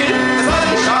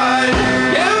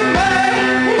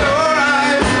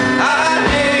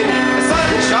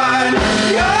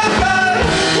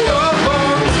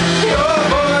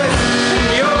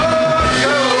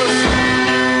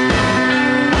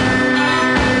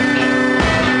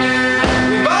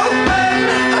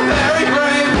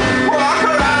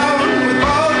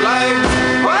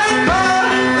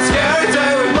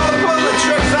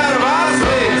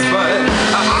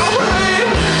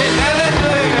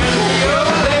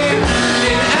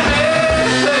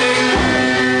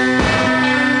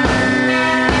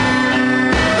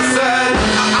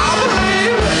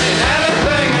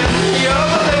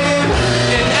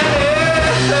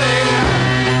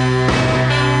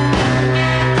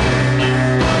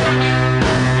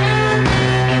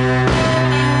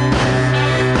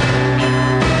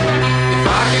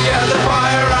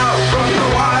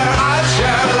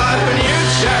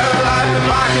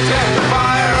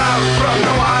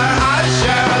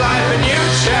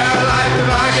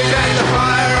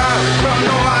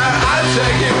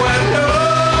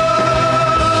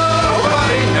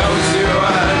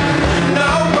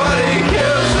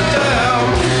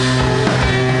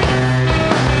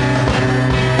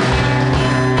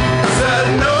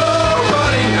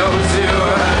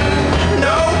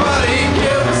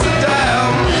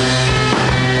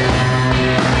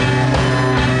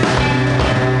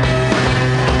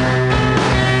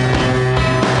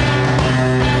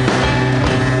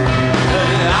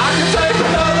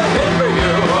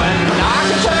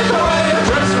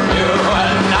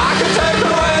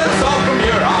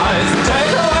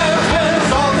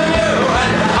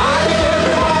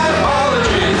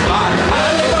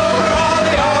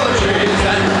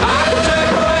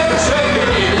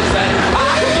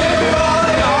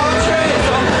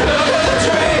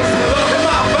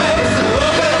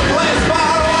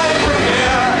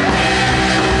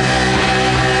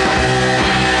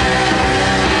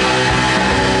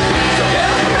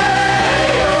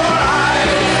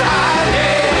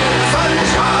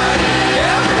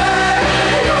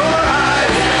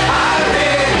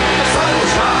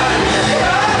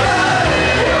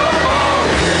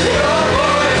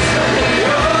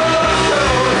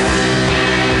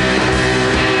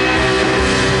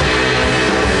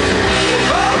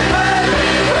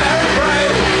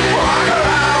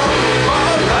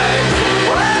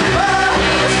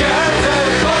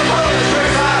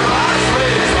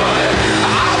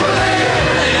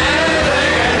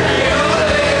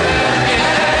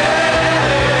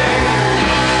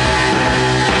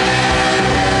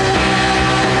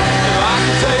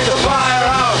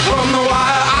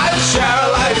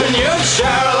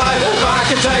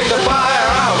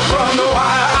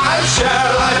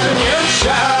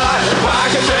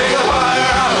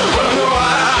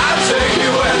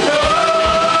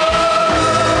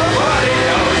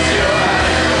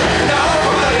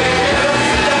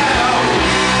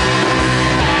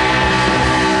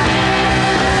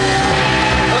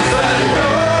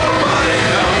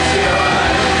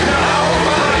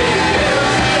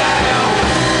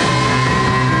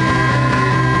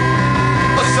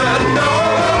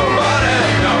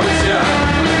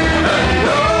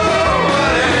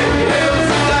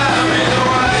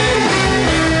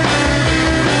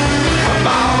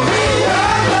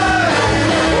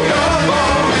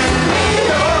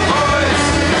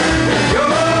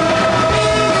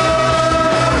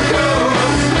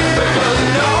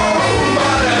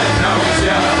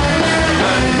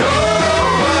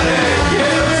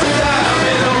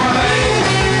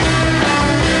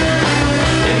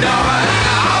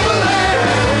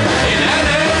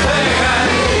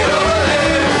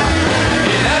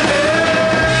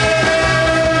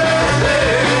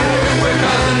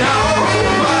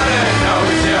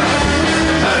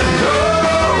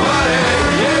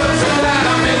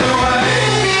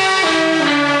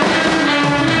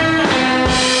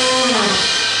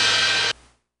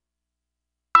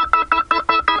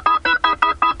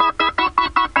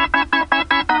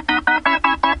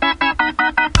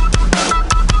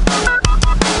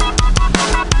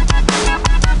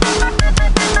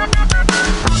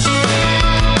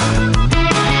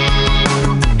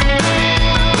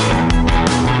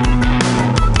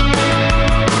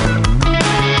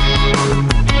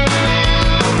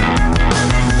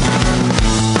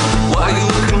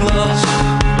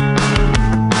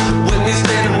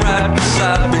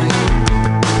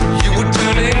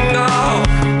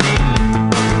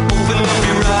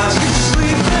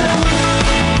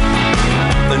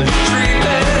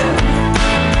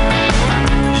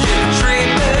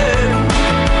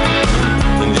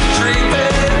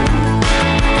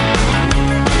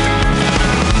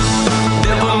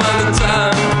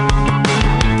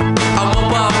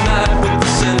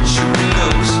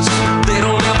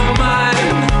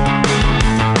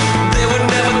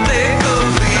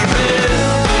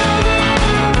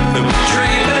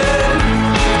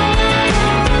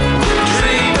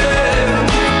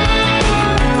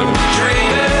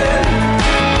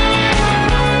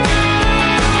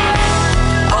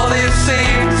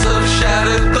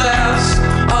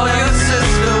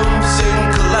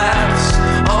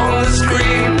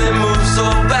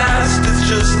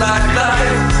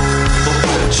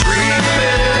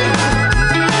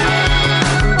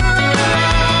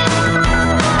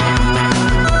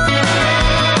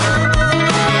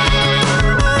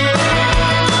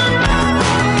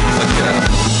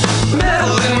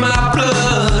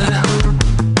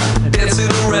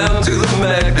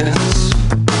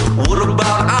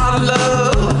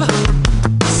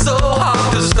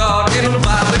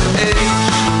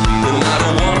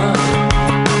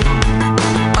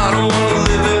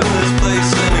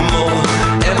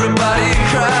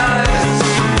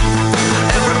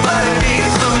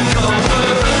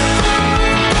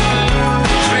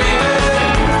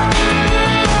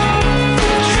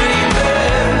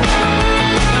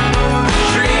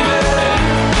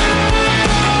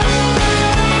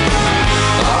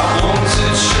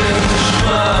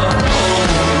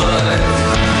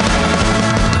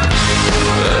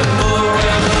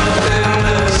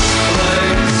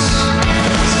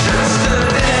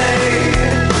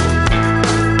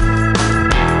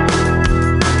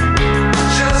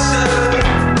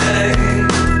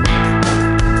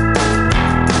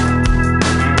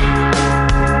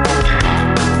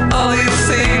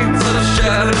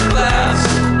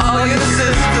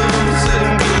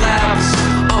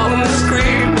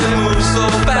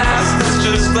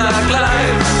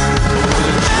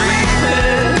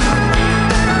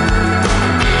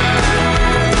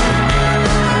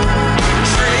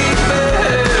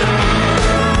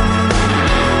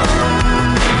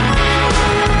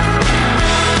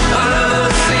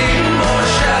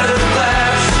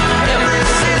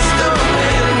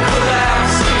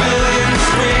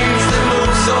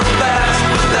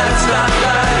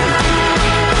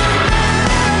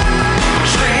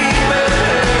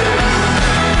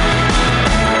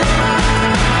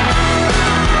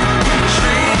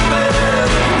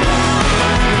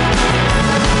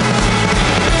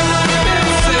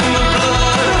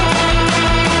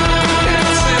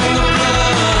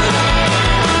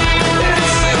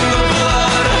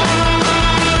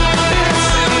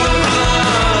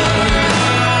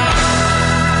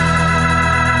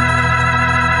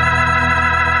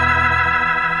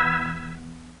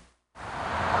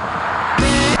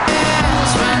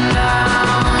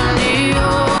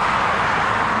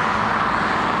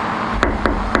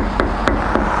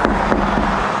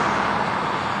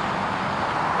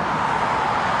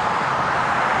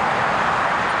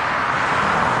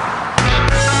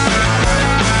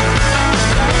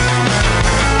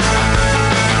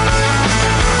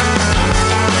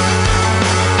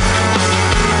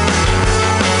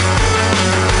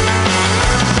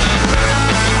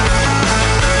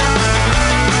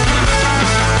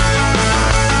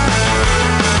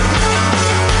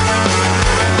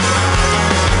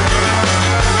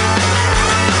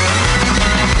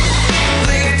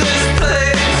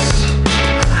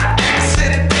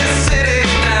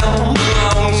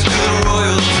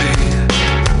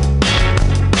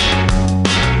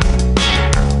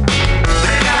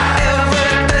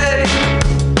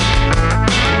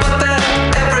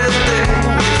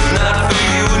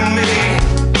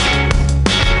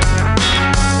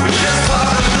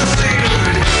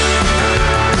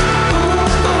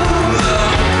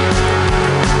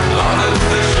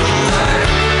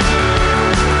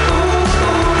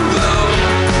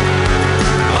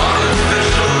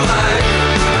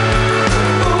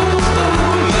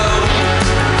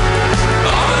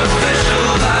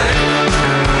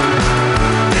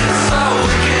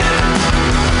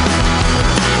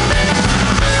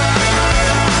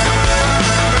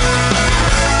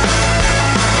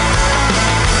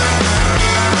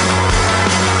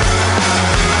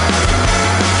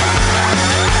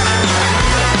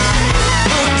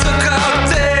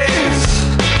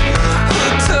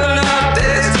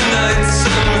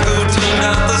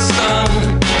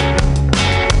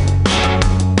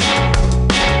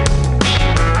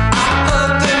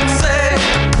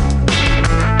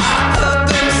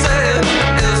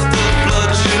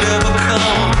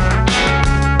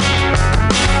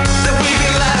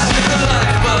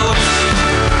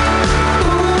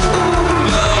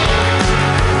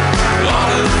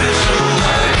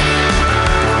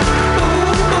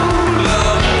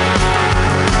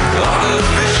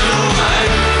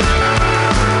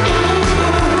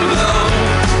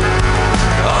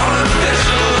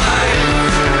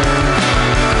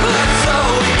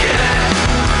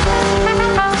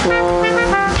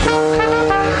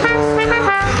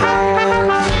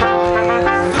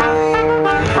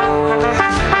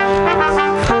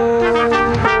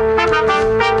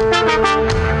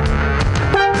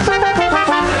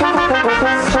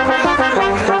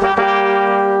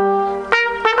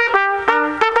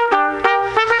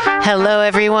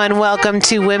 everyone. Welcome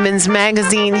to Women's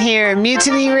Magazine here,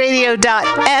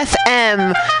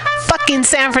 MutinyRadio.fm. Fucking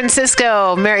San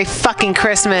Francisco. Merry fucking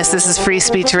Christmas. This is Free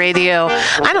Speech Radio.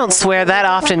 I don't swear that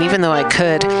often, even though I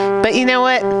could. But you know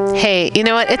what? Hey, you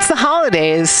know what? It's the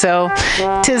holidays, so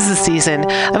 'tis the season.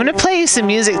 I'm going to play you some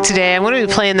music today. I'm going to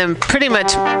be playing them pretty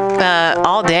much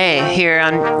all day here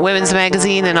on Women's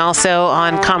Magazine and also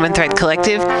on Common Thread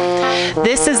Collective.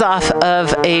 This is off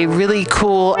of a really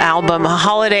cool album, a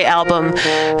holiday album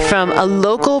from a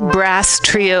local brass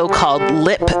trio called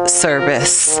Lip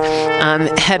Service,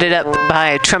 headed up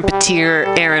by trumpeter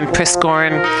Aaron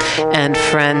Priscorn and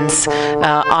friends.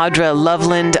 Audra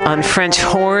Loveland on French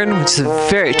horn, which is a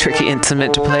very tricky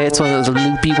instrument to play. It's one of those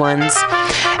loopy ones.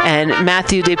 And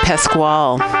Matthew De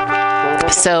Pasquale.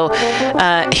 So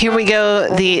here we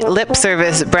go, the Lip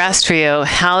Service Brass Trio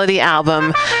Holiday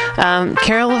album.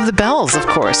 Carol of the Bells, of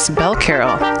course, Bell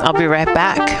Carol. I'll be right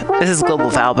back. This is Global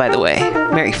Val, by the way.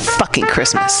 Merry fucking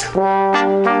Christmas.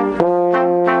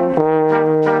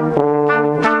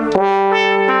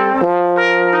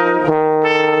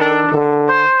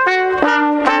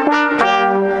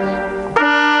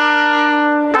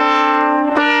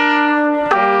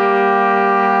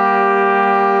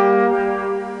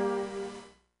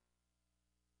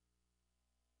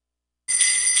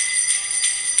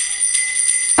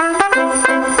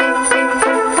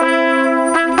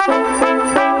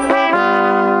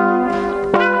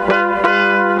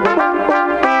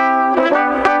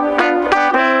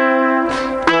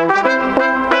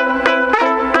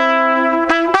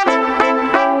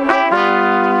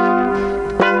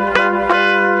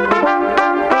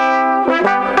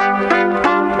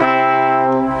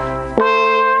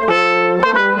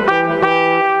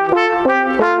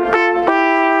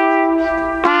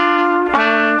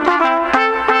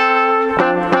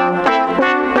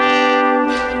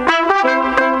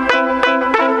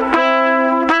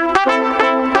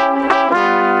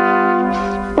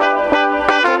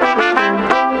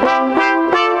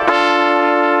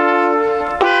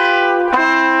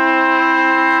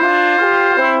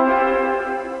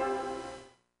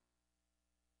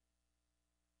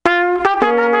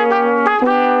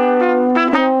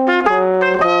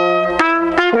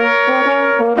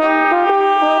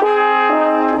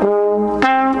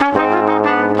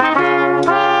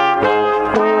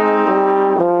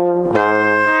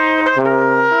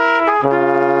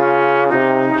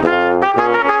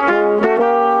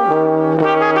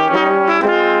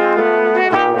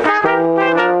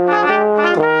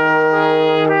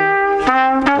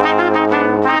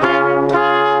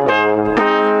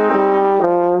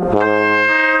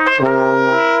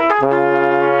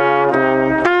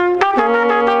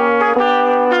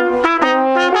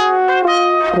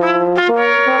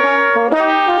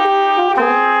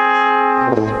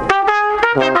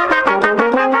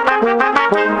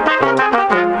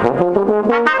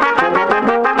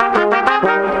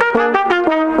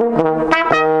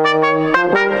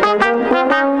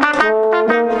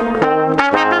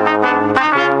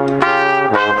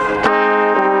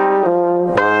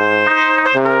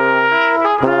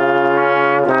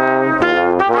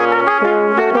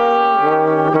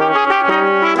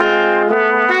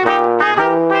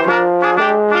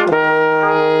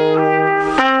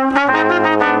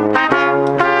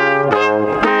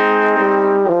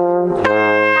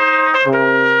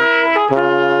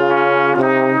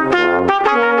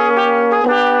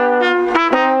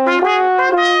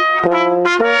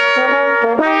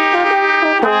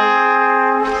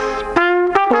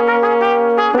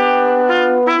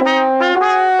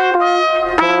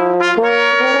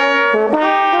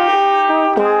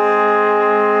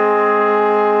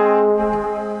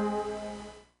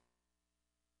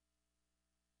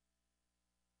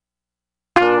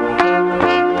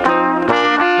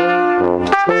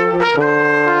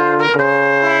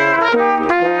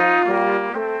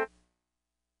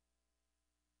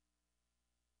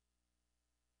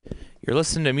 You're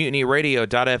listening to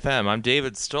MutinyRadio.fm. I'm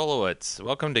David Stolowitz.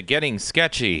 Welcome to Getting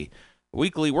Sketchy,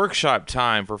 weekly workshop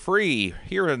time for free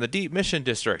here in the Deep Mission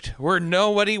District, where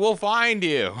nobody will find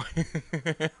you.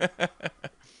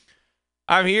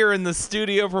 I'm here in the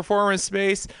studio performance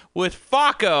space with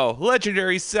Faco,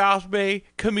 legendary South Bay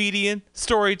comedian,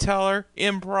 storyteller,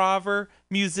 improver,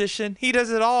 musician. He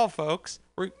does it all, folks.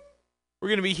 We're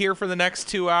going to be here for the next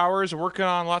 2 hours working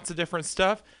on lots of different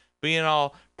stuff, being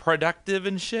all productive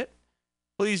and shit.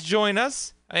 Please join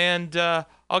us, and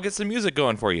I'll get some music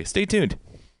going for you. Stay tuned.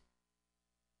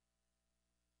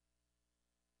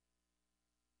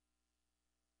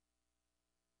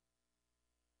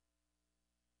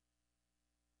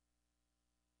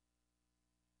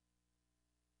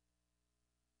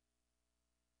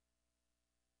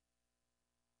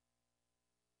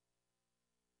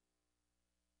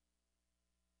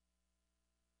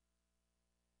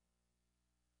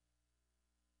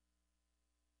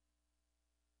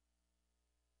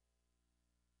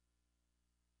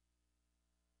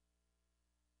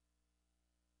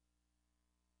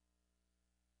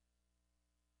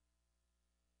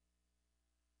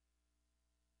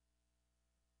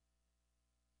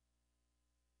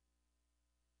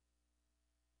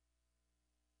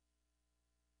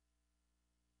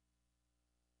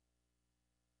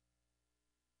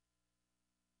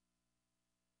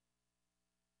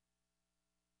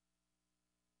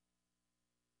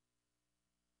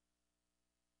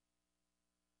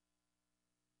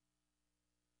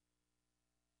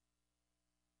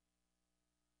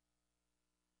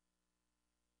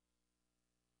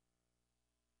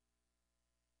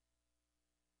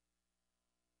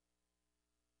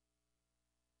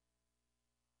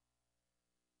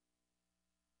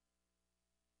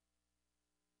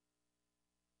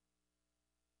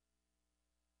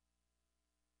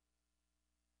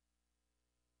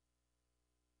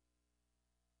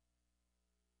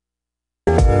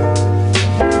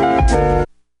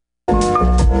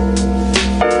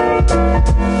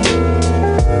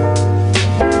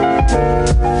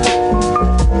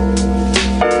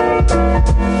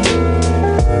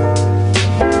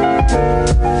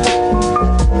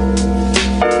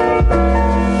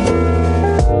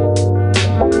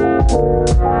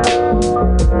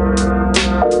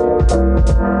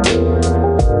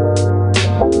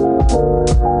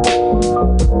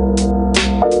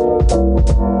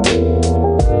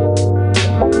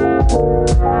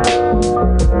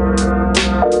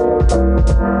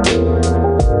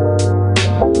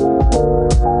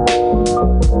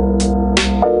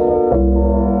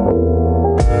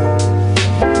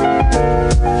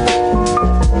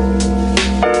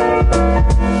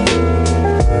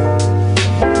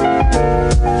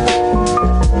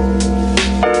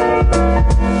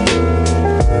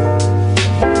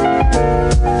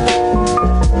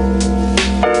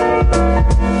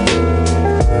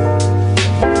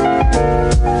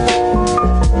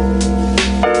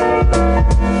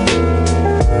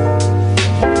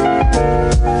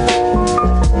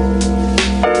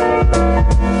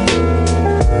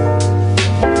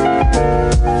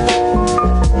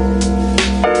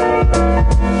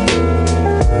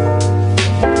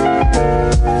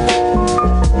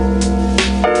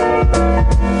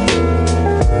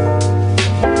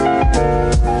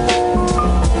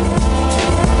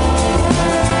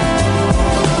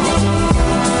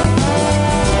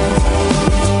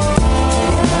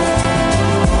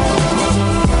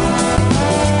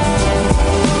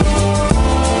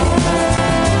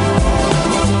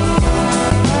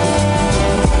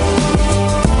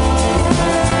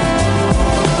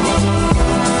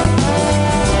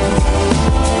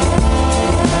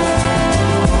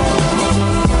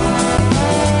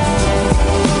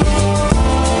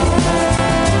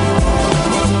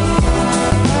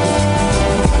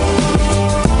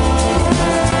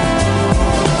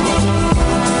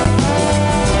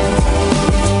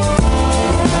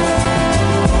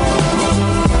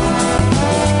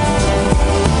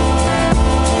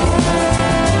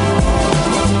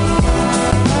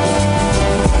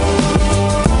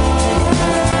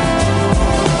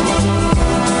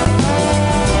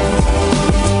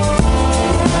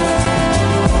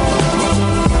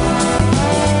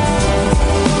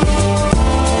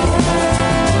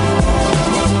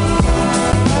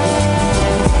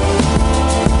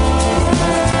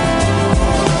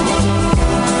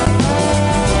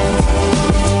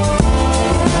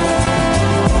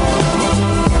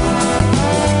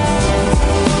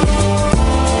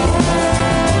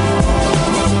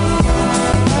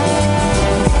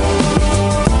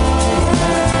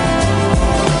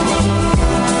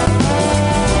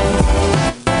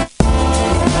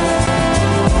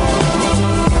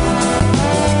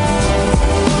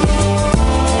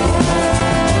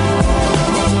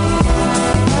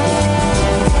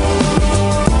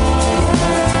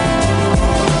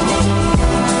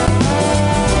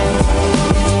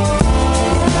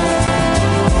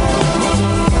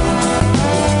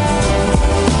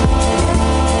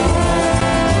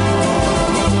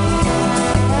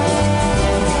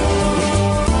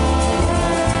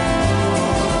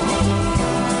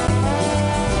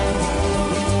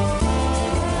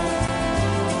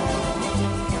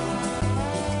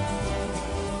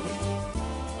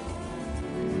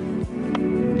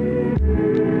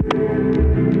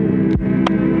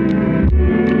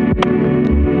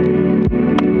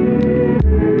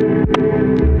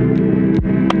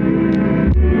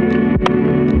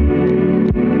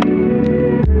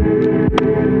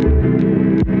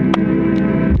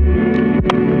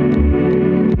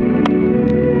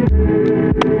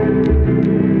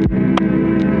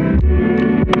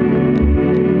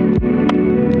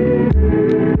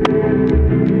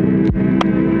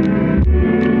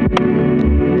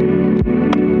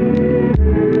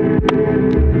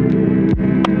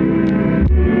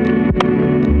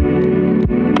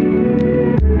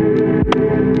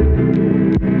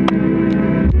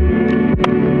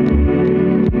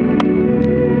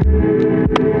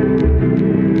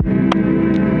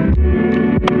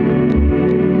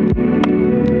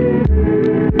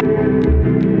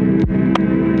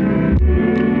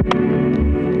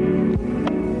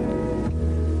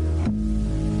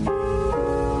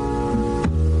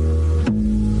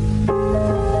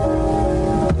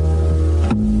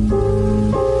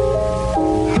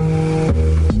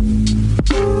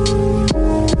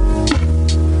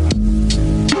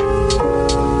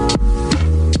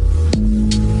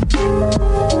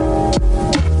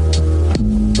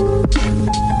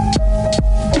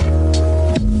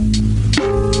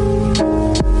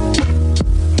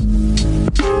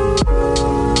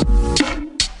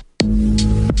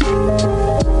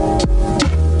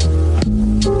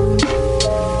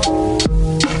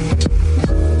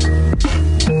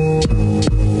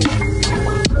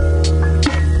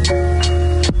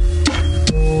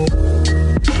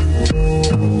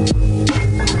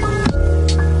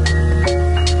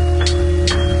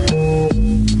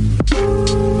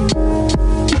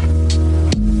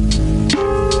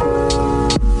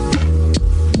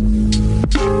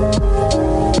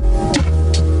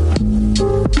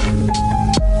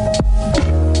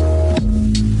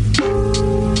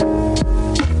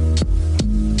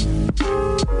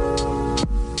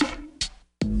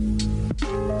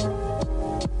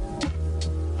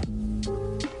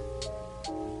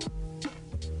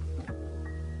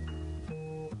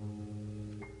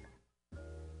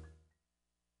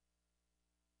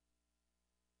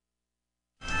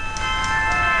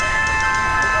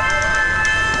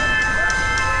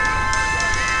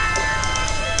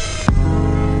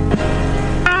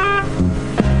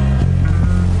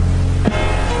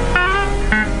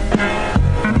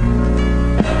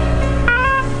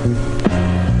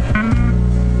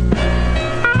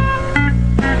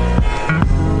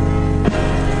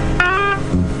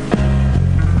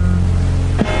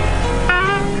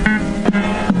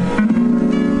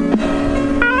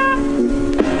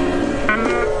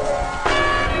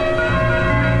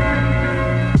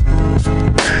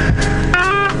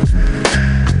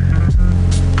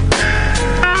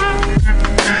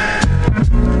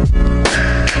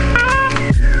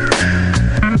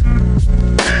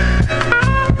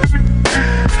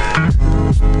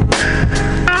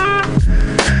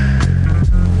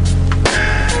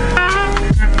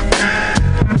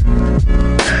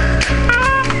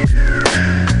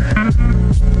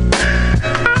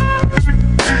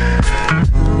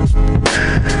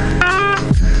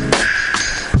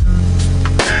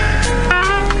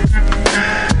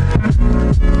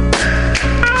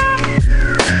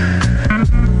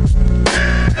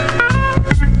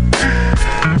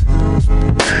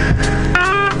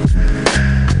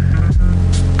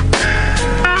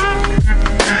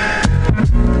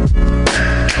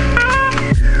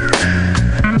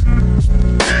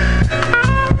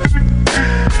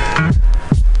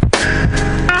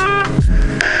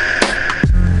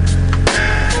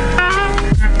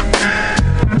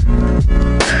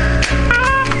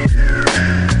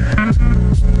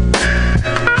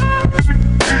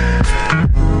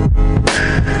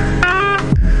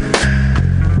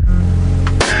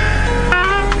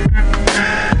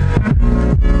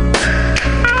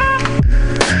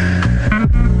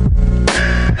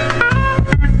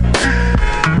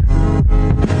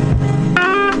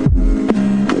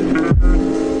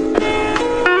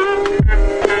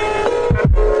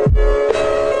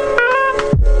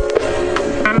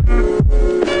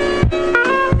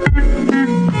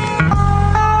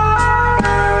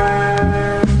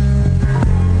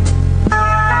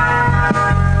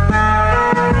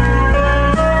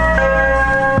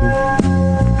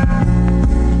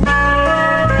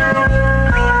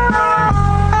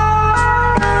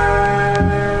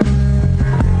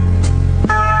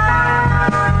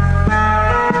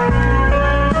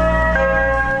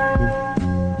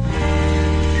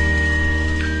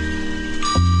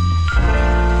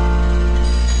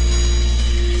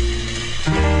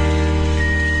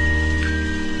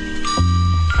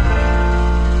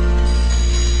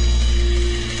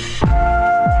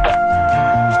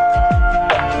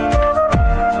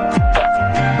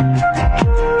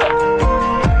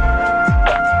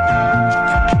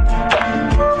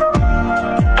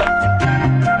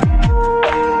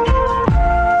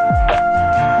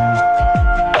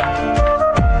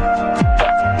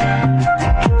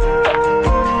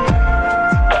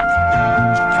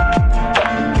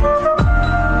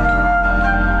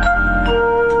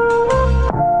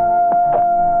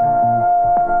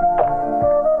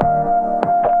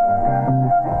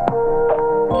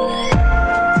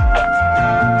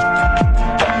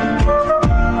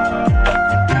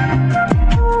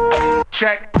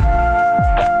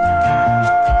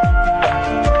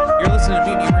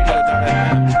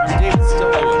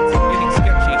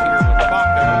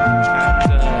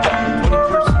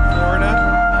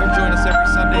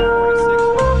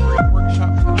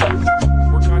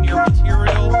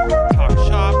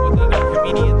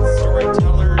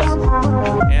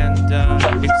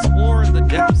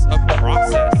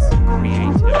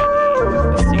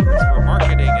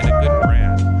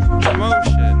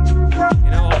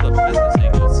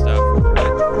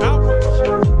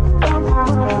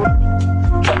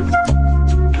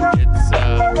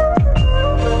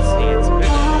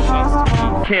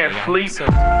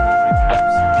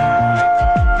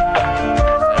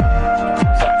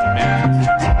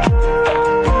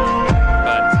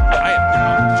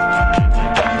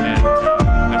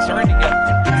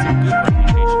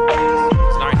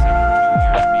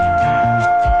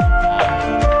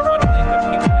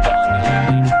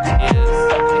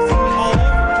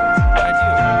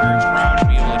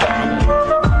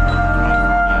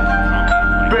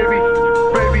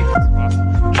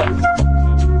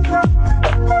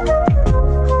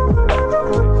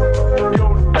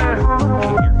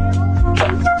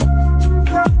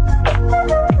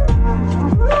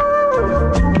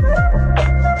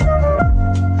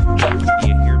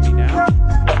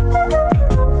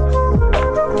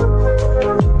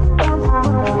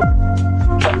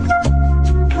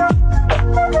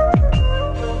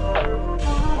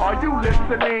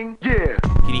 Bang, yeah.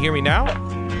 Can you hear me now?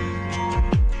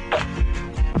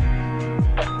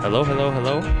 Hello, hello,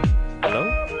 hello?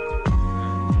 Hello?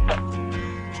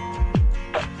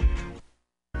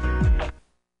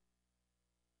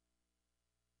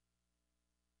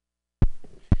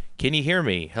 Can you hear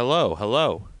me? Hello,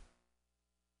 hello?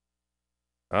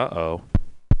 Uh-oh.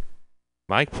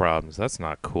 Mic problems. That's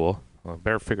not cool. Well, I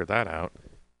better figure that out.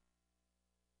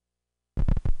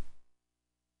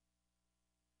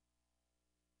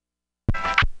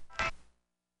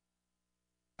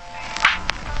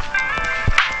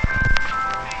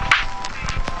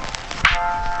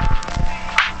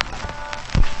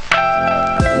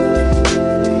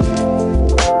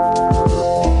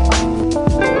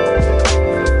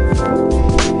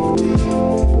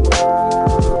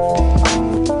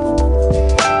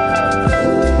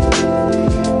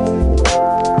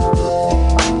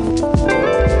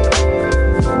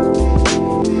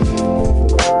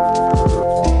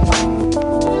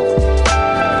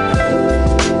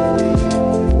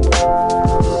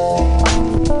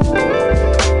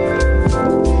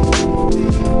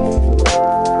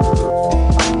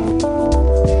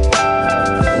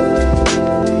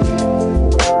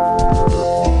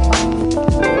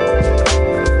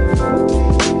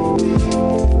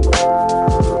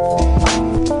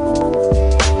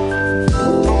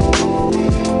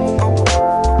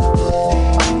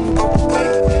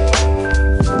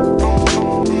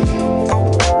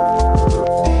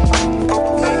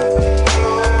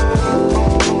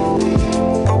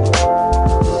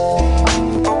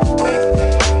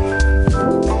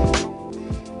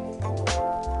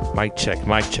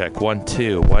 Mic check. 1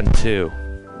 2 1 2.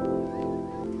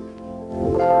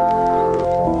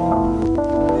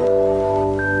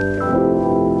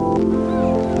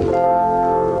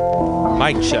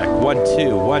 Mic check. 1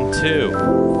 2 1 2.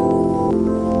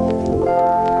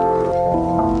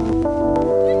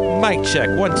 Mic check.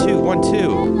 1 2 1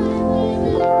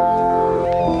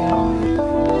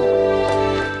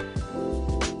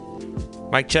 2.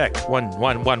 Mic check. 1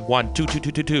 1 1 1 2 2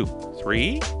 2 2 2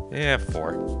 3. Yeah,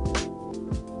 4.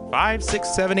 5,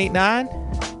 6, 7, 8, 9.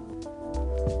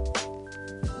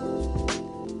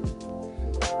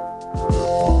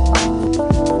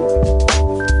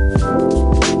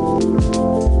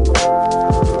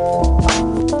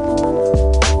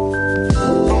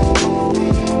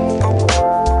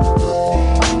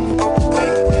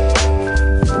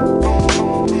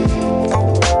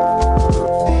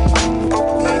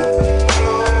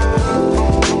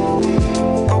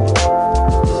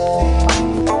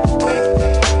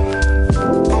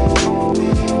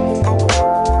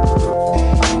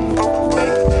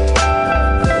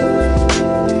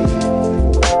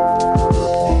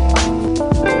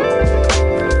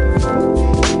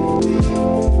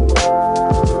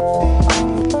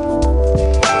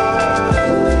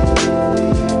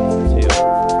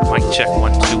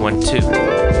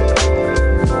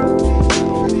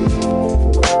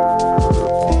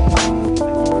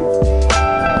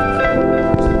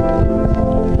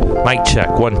 Mic check.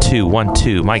 1 2 1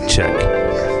 2. Mic check.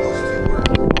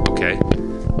 Okay.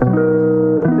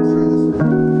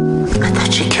 I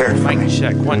thought she cared for me. Mic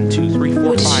check. 1 2 3 4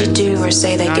 What did 5. she do or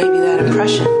say that gave you that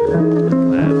impression?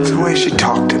 It's the way she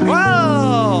talked to me.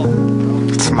 Whoa!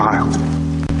 Smiled.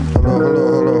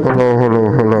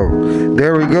 Hello.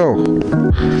 There we go.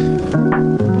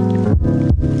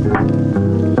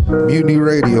 Mutiny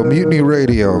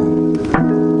Radio.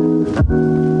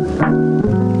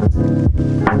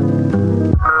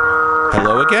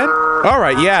 Hello again? All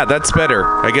right, yeah, that's better.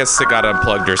 I guess it got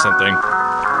unplugged or something.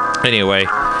 Anyway.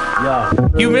 Yeah.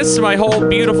 You missed my whole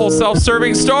beautiful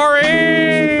self-serving story!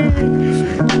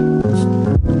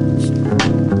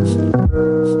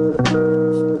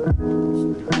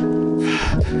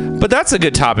 But that's a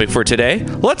good topic for today.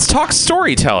 Let's talk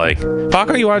storytelling.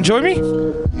 Paco, you want to join me?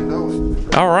 You know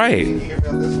it. All right. Can you hear me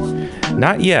on this one?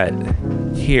 Not yet.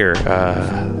 Here,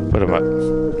 what am I?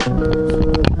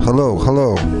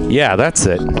 Hello. Yeah, that's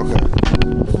it. Okay.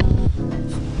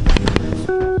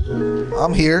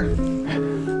 I'm here.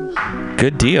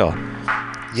 Good deal.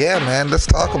 Yeah, man. Let's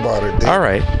talk about it, dude. All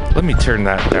right. Let me turn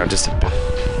that down just a bit.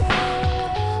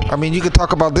 I mean, you could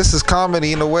talk about this as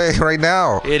comedy in a way right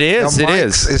now. It is.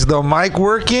 Is the mic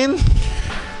working?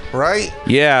 Right?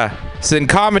 Yeah. So in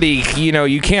comedy,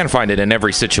 you can find it in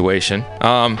every situation.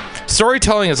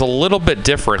 Storytelling is a little bit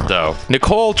different, though.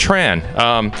 Nicole Tran,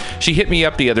 she hit me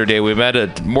up the other day. We met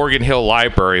at Morgan Hill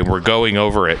Library, and we're going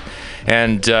over it.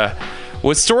 And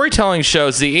with storytelling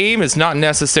shows, the aim is not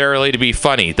necessarily to be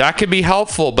funny. That can be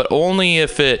helpful, but only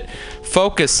if it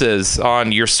focuses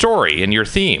on your story and your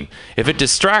theme. If it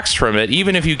distracts from it,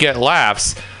 even if you get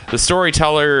laughs, the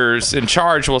storytellers in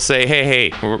charge will say, hey,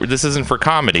 this isn't for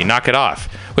comedy, knock it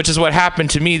off, which is what happened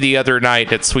to me the other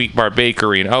night at Sweet Bar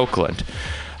Bakery in Oakland.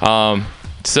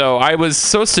 So I was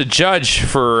supposed to judge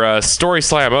for Story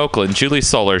Slam Oakland, Julie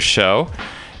Solar's show,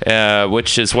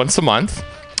 which is once a month,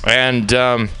 and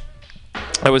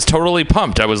I was totally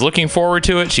pumped. I was looking forward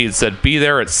to it. She had said be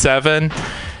there at 7,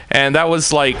 and that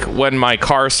was like when my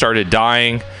car started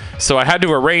dying, so I had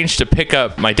to arrange to pick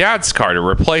up my dad's car to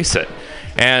replace it.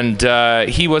 And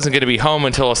he wasn't going to be home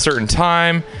until a certain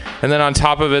time. And then on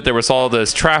top of it, there was all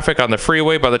this traffic on the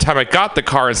freeway. By the time I got the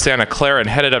car in Santa Clara and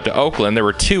headed up to Oakland, there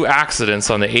were 2 accidents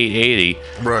on the 880.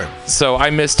 Right. So I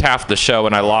missed half the show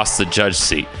and I lost the judge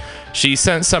seat. She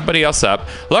sent somebody else up.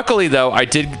 Luckily, though, I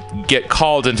did get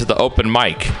called into the open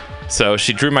mic. So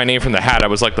she drew my name from the hat. I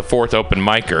was like the 4th open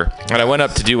micer. And I went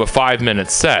up to do a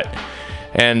 5-minute set.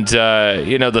 And,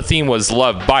 the theme was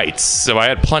Love Bites, so I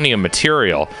had plenty of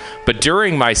material. But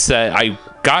during my set, I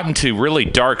got into really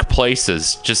dark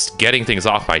places, just getting things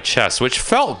off my chest, which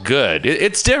felt good.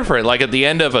 It's different. Like at the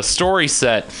end of a story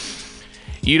set,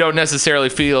 you don't necessarily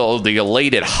feel the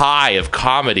elated high of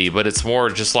comedy, but it's more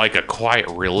just like a quiet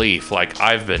relief, like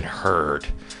I've been heard.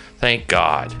 Thank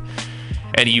God.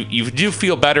 And you do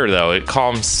feel better, though. It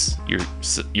calms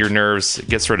your nerves, it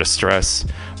gets rid of stress.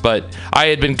 But I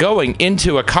had been going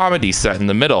into a comedy set in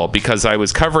the middle because I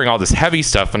was covering all this heavy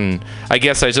stuff, and I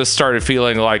guess I just started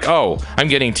feeling like, oh, I'm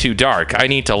getting too dark. I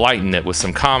need to lighten it with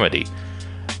some comedy.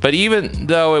 But even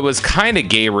though it was kind of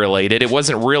gay-related, it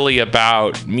wasn't really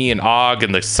about me and Og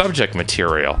and the subject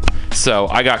material. So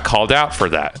I got called out for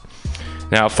that.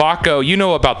 Now, Faco, you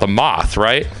know about The Moth,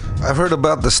 right? I've heard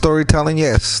about the storytelling,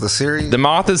 yes, the series. The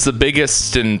Moth is the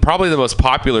biggest and probably the most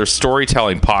popular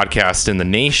storytelling podcast in the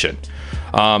nation.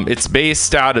 It's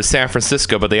based out of San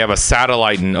Francisco, but they have a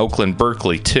satellite in Oakland,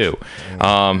 Berkeley, too.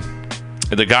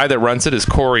 The guy that runs it is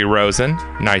Corey Rosen.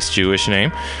 Nice Jewish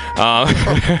name.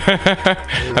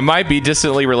 I might be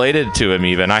distantly related to him,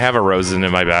 even. I have a Rosen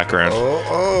in my background.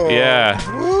 Yeah.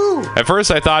 Woo. At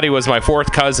first, I thought he was my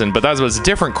 4th cousin, but that was a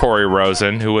different Corey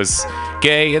Rosen, who was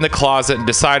gay in the closet and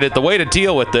decided the way to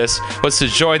deal with this was to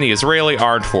join the Israeli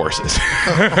Armed Forces.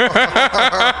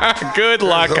 Good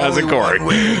luck, cousin Corey. One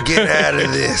way to get out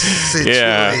of this situation.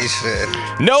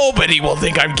 Yeah. Nobody will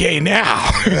think I'm gay now.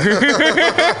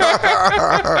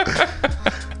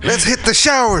 Let's hit the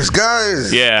showers,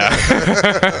 guys. Yeah.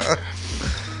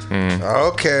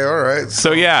 Okay, all right.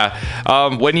 So yeah,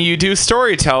 when you do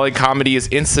storytelling, comedy is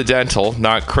incidental,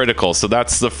 not critical. So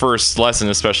that's the first lesson,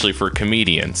 especially for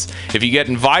comedians. If you get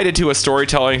invited to a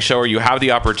storytelling show or you have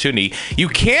the opportunity, you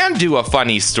can do a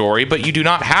funny story, but you do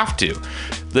not have to.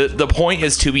 The point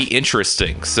is to be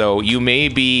interesting. So you may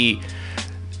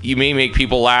make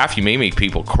people laugh, you may make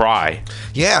people cry.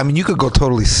 Yeah, I mean, you could go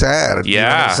totally sad. Yeah. You know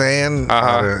what I'm saying?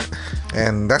 Uh-huh.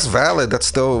 And that's valid. That's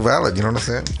still valid. You know what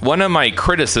I'm saying? One of my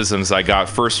criticisms I got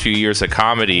first few years of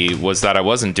comedy was that I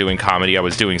wasn't doing comedy, I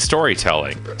was doing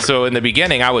storytelling. So in the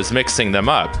beginning, I was mixing them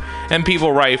up. And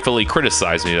people rightfully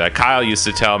criticized me. Like Kyle used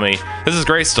to tell me, this is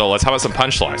great still, let's have some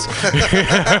punchlines.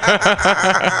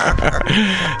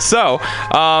 So,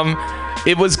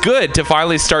 it was good to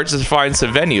finally start to find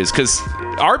some venues, because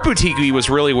Art Boutique was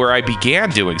really where I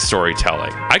began doing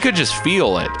storytelling. I could just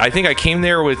feel it. I think I came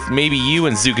there with maybe you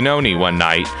and Zugnoni one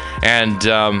night, and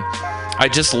I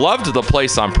just loved the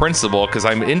place on principle because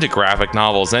I'm into graphic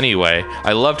novels anyway.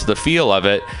 I loved the feel of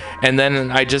it, and then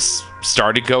I just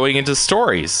started going into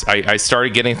stories. I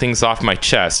started getting things off my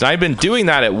chest. And I've been doing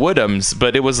that at Woodham's,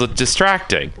 but it was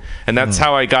distracting. And that's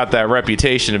how I got that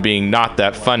reputation of being not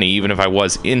that funny, even if I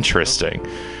was interesting.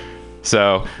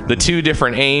 So the 2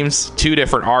 different aims, 2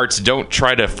 different arts, don't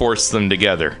try to force them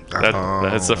together.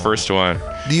 That's the first one.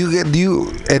 Do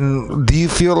you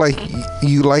feel like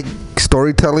you like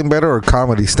storytelling better or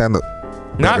comedy stand-up?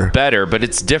 Not better, but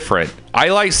it's different. I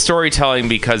like storytelling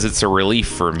because it's a relief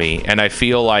for me, and I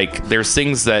feel like there's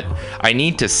things that I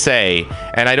need to say,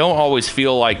 and I don't always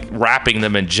feel like wrapping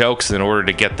them in jokes in order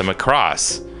to get them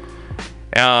across.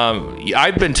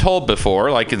 I've been told before,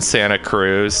 like in Santa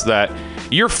Cruz, that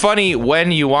you're funny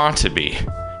when you want to be.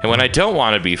 And when I don't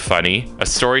want to be funny, a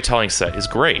storytelling set is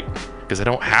great, because I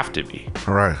don't have to be.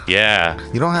 Right. Yeah.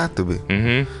 You don't have to be.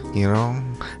 Mm-hmm. You know?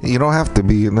 You don't have to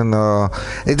be. And then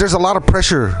there's a lot of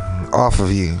pressure off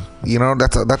of you. You know,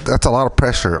 that's a lot of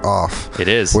pressure off. It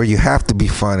is. Where you have to be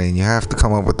funny and you have to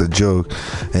come up with a joke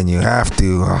and you have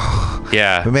to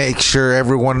make sure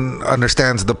everyone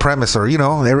understands the premise, or, you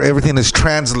know, everything is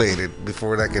translated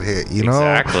before that could hit, you know?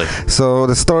 Exactly. So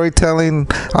the storytelling,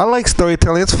 I like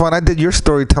storytelling. It's fun. I did your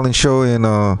storytelling show in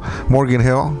Morgan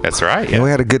Hill. That's right. Yeah. And we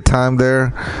had a good time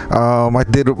there. I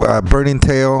did Burning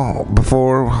Tale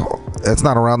before. It's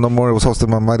not around no more. It was hosted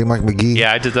by Mighty Mike McGee.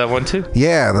 Yeah, I did that one too.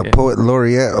 Yeah, the poet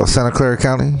laureate of Santa Clara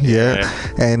County. Yeah.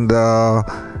 And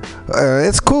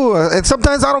it's cool. And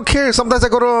sometimes I don't care. Sometimes I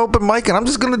go to an open mic and I'm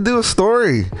just going to do a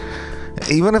story.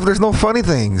 Even if there's no funny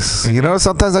things, you know,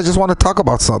 sometimes I just want to talk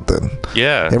about something.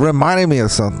 Yeah. It reminded me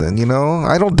of something, you know.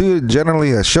 I don't do it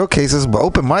generally at showcases, but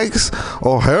open mics,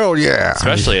 oh, hell yeah.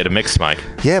 Especially at a mixed mic.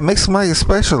 Yeah, mixed mic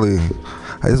especially.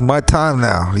 It's my time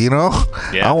now, you know?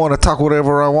 Yeah. I want to talk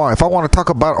whatever I want. If I want to talk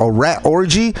about a rat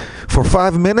orgy for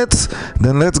 5 minutes,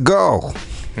 then let's go.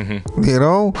 You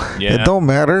know? Yeah. It don't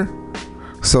matter.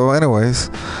 So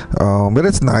anyways, but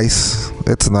it's nice.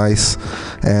 It's nice.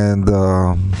 And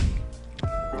are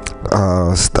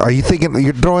you thinking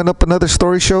you're throwing up another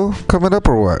story show coming up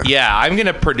or what? Yeah, I'm going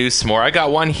to produce more. I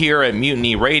got one here at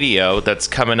Mutiny Radio that's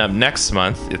coming up next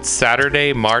month. It's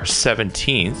Saturday, March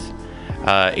 17th.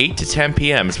 8 to 10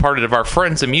 p.m. It's part of our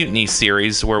Friends of Mutiny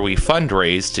series where we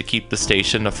fundraise to keep the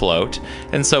station afloat,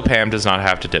 and so Pam does not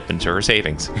have to dip into her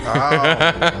savings.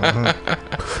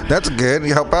 That's good.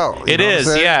 You help out. It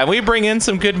is, yeah. We bring in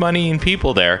some good money and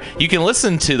people there. You can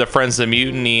listen to the Friends of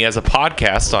Mutiny as a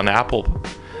podcast on Apple.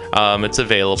 It's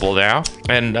available now,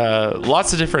 and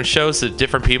lots of different shows that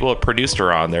different people have produced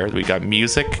are on there. We got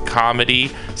music,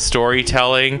 comedy,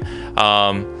 storytelling,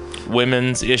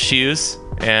 women's issues,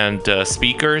 and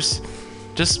speakers.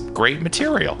 Just great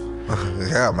material.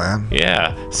 Yeah, man.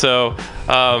 Yeah. So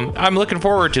I'm looking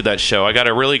forward to that show. I got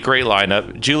a really great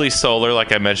lineup. Julie Solar,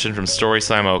 like I mentioned, from Story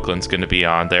Slam Oakland, is going to be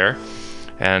on there.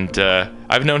 And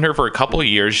I've known her for a couple of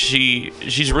years.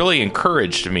 She's really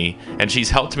encouraged me, and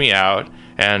she's helped me out.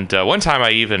 And one time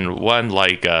I even won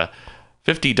like a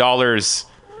 $50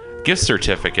 gift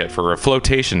certificate for a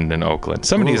flotation in Oakland.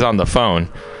 Somebody's on the phone.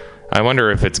 I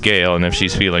wonder if it's Gail and if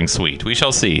she's feeling sweet. We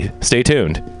shall see. Stay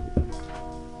tuned.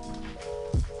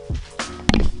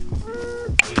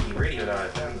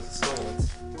 MutinyRadio.fm, this is Stolens.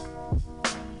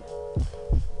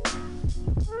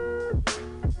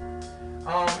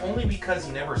 Only because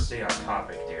you never stay on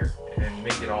topic, dear, and you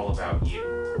make it all about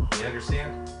you. You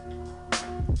understand?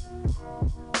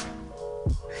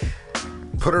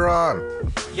 Put her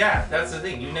on. Yeah, that's the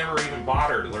thing. You never even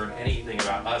bother to learn anything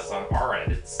about us on our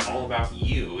end. It's all about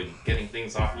you and getting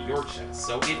things off your chest.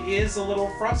 So it is a little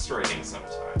frustrating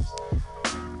sometimes.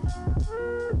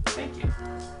 Thank you.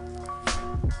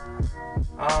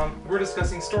 We're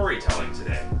discussing storytelling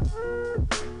today.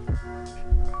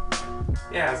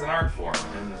 Yeah, as an art form.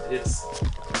 And it's,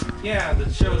 yeah,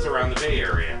 the show's around the Bay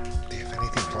Area. Do you have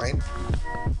anything playing?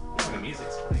 Yeah, the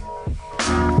music's playing.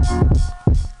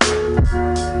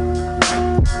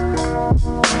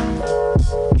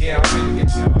 Yeah, I'm gonna get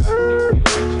to know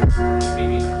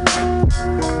maybe.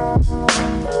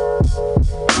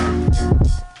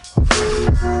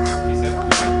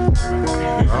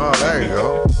 Oh, there you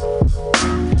go.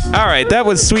 All right, that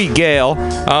was Sweet Gail.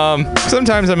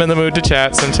 Sometimes I'm in the mood to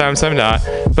chat, sometimes I'm not.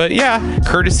 But yeah,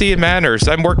 courtesy and manners.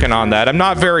 I'm working on that. I'm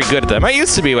not very good at them. I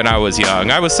used to be when I was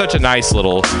young. I was such a nice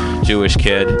little Jewish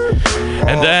kid.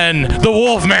 And then the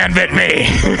Wolfman bit me.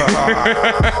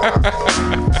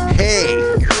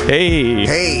 Hey.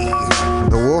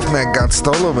 The Wolfman got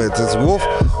stolen. It's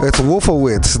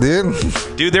Wolfowitz, dude.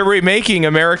 Dude, they're remaking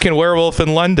American Werewolf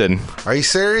in London. Are you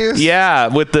serious? Yeah,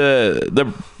 with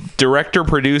the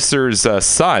director-producer's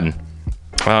son.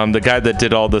 The guy that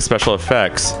did all the special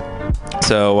effects.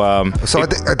 So I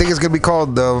think it's gonna be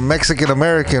called the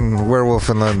Mexican-American Werewolf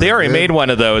in London. They already made one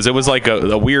of those. It was like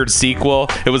a weird sequel.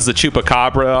 It was the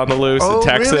Chupacabra on the loose in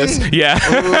Texas. Really? Yeah.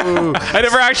 I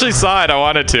never actually saw it. I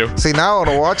wanted to. See, now I want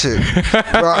to watch it.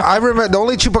 Well, I remember the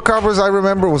only Chupacabras I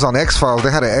remember was on X-Files.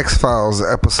 They had an X-Files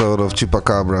episode of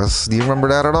Chupacabras. Do you remember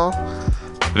that at all?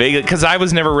 Vaguely, because I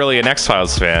was never really an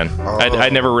X-Files fan. I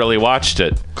never really watched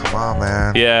it. Come on,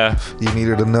 man. Yeah. You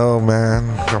needed to know,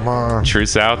 man. Come on.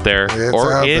 Truth's out there. It's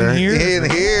or out in there. here. In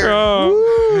here. Oh.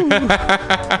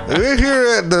 We're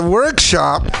here at the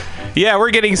workshop. Yeah,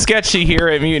 we're getting sketchy here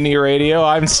at Mutiny Radio.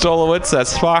 I'm Stolowitz,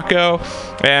 that's Faco,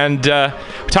 and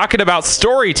we're talking about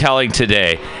storytelling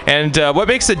today, and what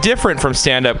makes it different from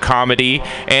stand-up comedy,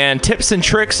 and tips and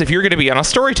tricks if you're going to be on a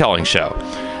storytelling show.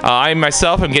 I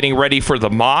myself am getting ready for The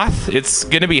Moth. It's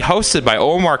going to be hosted by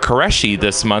Omar Qureshi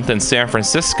this month in San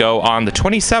Francisco on the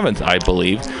 27th, I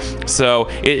believe. So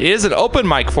it is an open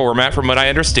mic format from what I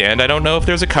understand. I don't know if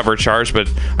there's a cover charge,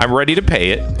 but I'm ready to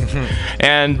pay it.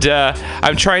 And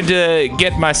I'm trying to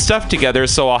get my stuff together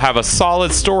so I'll have a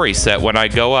solid story set when I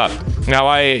go up. Now,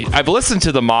 I've listened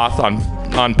to The Moth on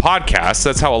podcasts.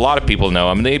 That's how a lot of people know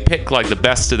them. They pick like the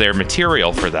best of their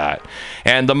material for that.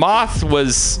 And The Moth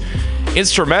was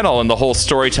instrumental in the whole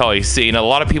storytelling scene. A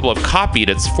lot of people have copied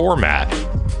its format.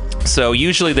 So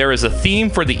usually there is a theme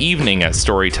for the evening at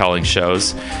storytelling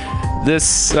shows.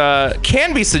 This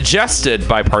can be suggested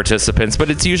by participants, but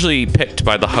it's usually picked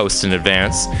by the host in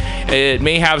advance. It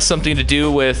may have something to do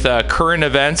with current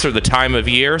events or the time of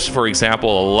year. So for example,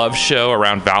 a love show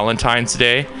around Valentine's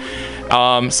Day.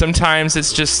 Sometimes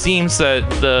it's just themes that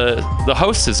the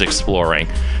host is exploring.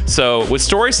 So with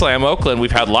Story Slam Oakland,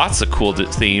 we've had lots of cool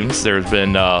themes. There's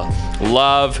been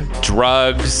love,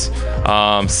 drugs,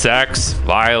 sex,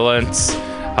 violence,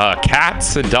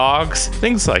 cats and dogs,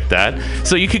 things like that.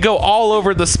 So you could go all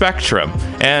over the spectrum.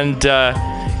 And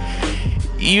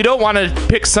you don't want to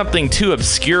pick something too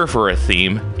obscure for a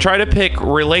theme. Try to pick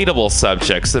relatable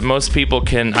subjects that most people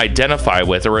can identify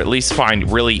with or at least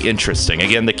find really interesting.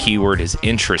 Again, the key word is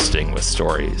interesting with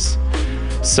stories.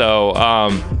 So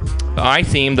my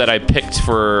theme that I picked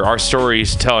for our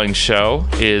storytelling show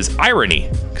is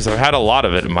irony, because I've had a lot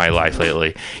of it in my life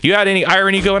lately. You had any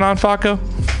irony going on, Faco?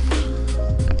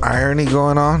 Irony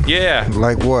going on? Yeah.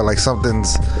 Like what? Like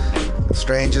something's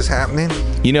strange is happening?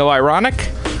 You know ironic?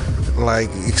 Like,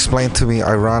 explain to me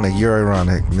ironic. You're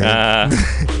ironic.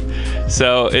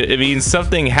 So it means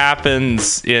something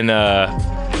happens in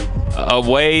a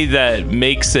way that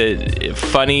makes it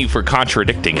funny for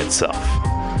contradicting itself.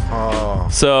 Oh.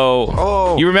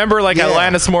 So you remember like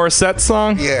Alanis Morissette's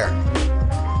song? Yeah.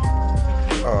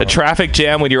 A traffic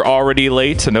jam when you're already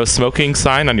late to no smoking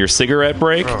sign on your cigarette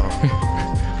break?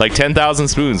 Like 10,000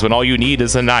 spoons when all you need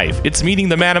is a knife. It's meeting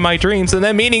the man of my dreams and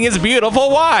then meeting his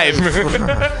beautiful wife.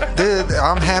 Dude,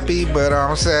 I'm happy, but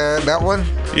I'm sad. That one?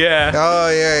 Yeah. Oh,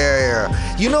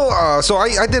 yeah. You know, so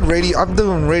I did radio. I've been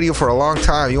doing radio for a long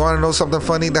time. You want to know something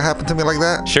funny that happened to me like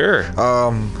that? Sure.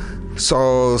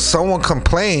 So someone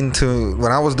complained to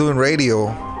when I was doing radio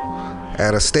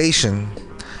at a station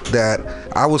that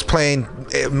I was playing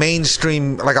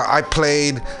mainstream, like I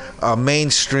played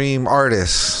mainstream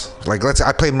artists. Like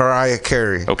I played Mariah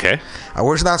Carey. Okay.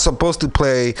 We're not supposed to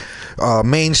play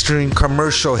mainstream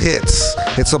commercial hits.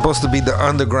 It's supposed to be the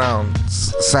underground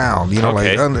sound, you know,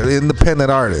 like independent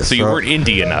artists. So you weren't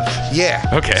indie enough. Yeah.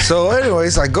 Okay. So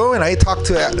anyways, I go and I talk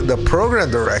to the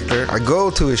program director. I go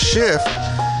to his shift.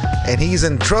 And he's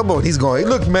in trouble. And he's going, hey,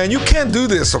 look, man, you can't do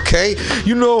this, okay?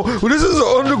 You know, this is an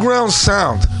underground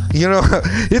sound. You know,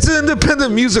 it's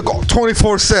independent music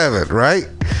 24/7, right?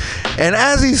 And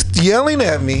as he's yelling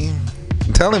at me,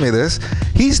 telling me this,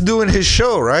 he's doing his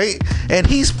show, right? And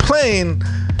he's playing,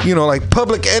 you know, like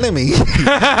Public Enemy.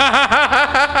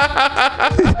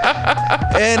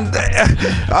 And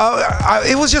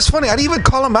it was just funny. I didn't even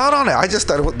call him out on it. I just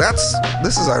thought,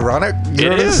 this is ironic. You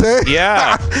know what I'm saying?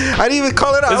 Yeah. I didn't even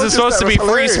call it out. This is supposed to be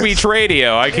free speech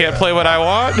radio. I can't play what I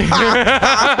want.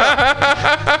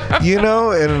 You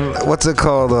know, and what's it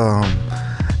called?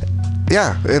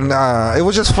 Yeah, and it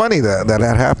was just funny that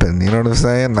happened. You know what I'm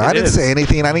saying? I didn't say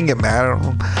anything. I didn't get mad at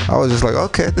him. I was just like,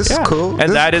 okay, this is cool.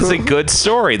 And that is a good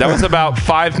story. That was about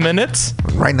 5 minutes.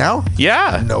 Right now?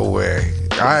 Yeah. No way.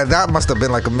 That must have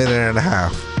been like a minute and a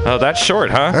half. Oh, that's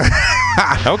short, huh?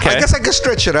 Okay. I guess I could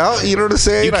stretch it out. You know what I'm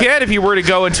saying? You can if you were to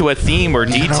go into a theme or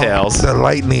details. The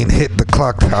lightning hit the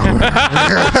clock tower.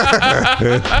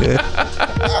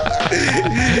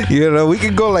 You know, we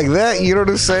can go like that. You know what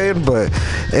I'm saying?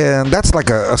 And that's like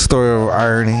a story of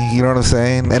irony. You know what I'm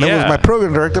saying? And it was my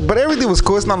program director, but everything was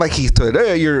cool. It's not like he said,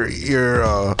 "Hey, you're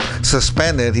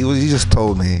suspended." He just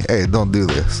told me, "Hey, don't do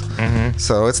this." Mm-hmm.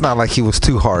 So it's not like he was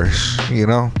too harsh. You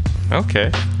know?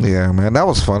 Okay. Yeah, man, that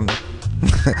was fun.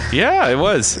 Yeah, it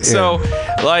was. Yeah. So,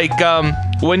 like,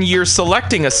 when you're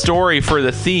selecting a story for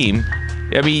the theme,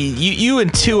 I mean, you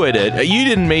intuited. You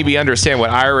didn't maybe understand what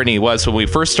irony was when we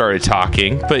first started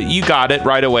talking, but you got it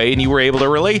right away, and you were able to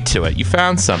relate to it. You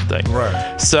found something.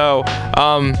 Right. So,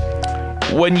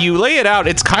 when you lay it out,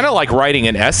 it's kind of like writing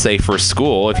an essay for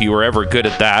school, if you were ever good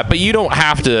at that, but you don't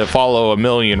have to follow a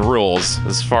million rules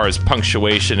as far as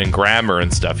punctuation and grammar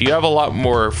and stuff. You have a lot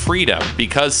more freedom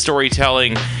because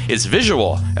storytelling is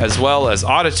visual as well as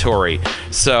auditory.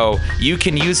 So you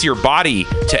can use your body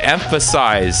to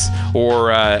emphasize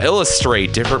or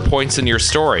illustrate different points in your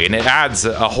story, and it adds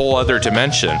a whole other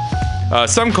dimension.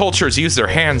 Some cultures use their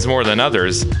hands more than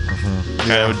others. Mm-hmm.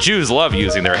 Jews love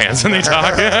using their hands when they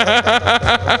talk.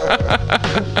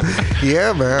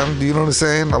 Yeah, man. You know what I'm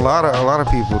saying? A lot of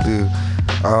people do.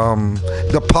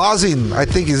 The pausing, I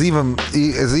think, is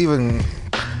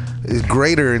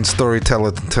greater in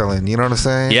storytelling. You know what I'm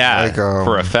saying? Yeah. Like,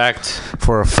 for effect.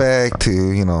 For effect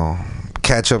to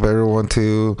catch up everyone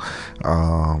to,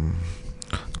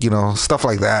 stuff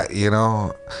like that.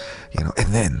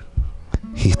 And then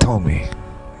he told me,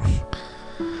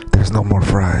 there's no more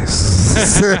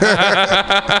fries.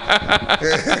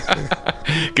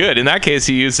 Good. In that case,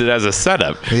 you used it as a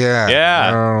setup. Yeah.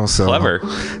 Yeah. Clever.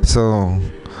 So,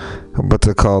 what's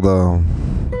it called?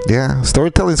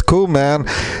 Storytelling's cool, man.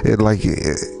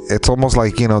 It's almost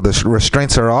like the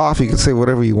restraints are off. You can say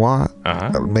whatever you want.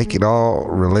 Make it all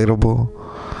relatable.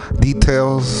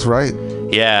 Details, right?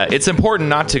 Yeah. It's important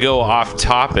not to go off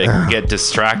topic or get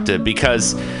distracted,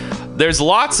 because there's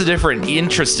lots of different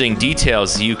interesting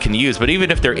details you can use, but even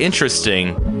if they're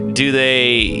interesting, do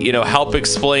they, help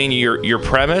explain your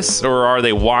premise, or are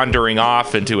they wandering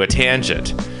off into a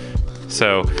tangent?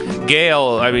 So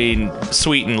Gail,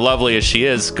 sweet and lovely as she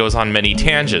is, goes on many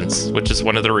tangents, which is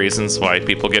one of the reasons why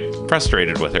people get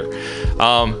frustrated with her.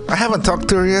 I haven't talked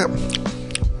to her yet.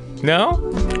 No?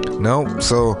 No.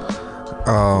 So,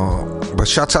 but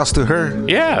shouts outs to her.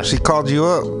 Yeah. She called you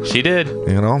up. She did.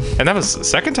 And that was the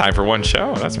second time for one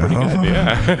show. That's pretty good.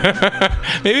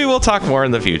 Yeah. Maybe we'll talk more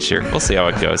in the future. We'll see how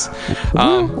it goes.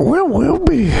 Where will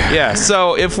be? Yeah.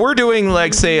 So if we're doing,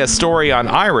 like, say, a story on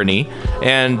irony,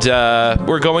 and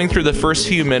we're going through the first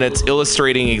few minutes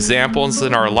illustrating examples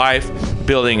in our life,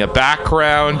 building a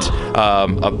background,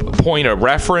 a point of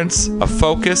reference, a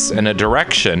focus, and a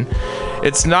direction,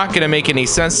 it's not going to make any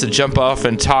sense to jump off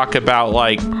and talk about,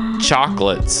 like,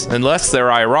 chocolates unless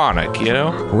they're ironic,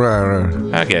 Right.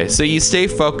 Okay, so you stay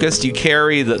focused, you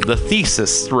carry the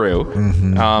thesis through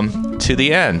to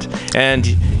the end, and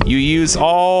you use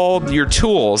all your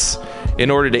tools in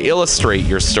order to illustrate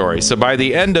your story. So by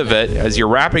the end of it, as you're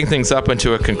wrapping things up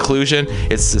into a conclusion,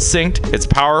 it's succinct, it's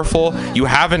powerful, you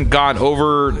haven't gone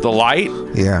over the light,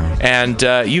 and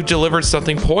you've delivered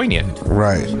something poignant.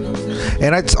 Right.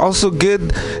 And it's also good,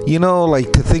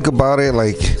 to think about it,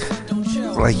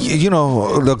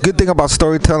 the good thing about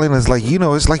storytelling is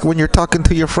it's like when you're talking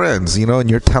to your friends, and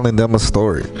you're telling them a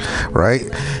story, right?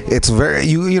 It's very,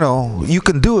 you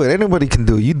can do it. Anybody can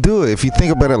do it. You do it if you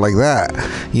think about it like that,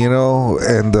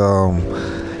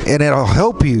 and it'll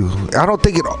help you. I don't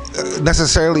think it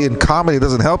necessarily in comedy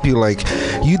doesn't help you. Like,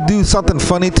 you do something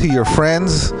funny to your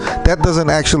friends, that doesn't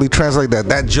actually translate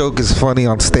that joke is funny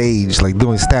on stage, like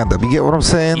doing stand-up. You get what I'm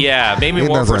saying? Yeah, maybe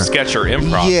more for sketch or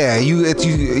improv. Yeah,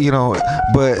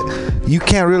 but you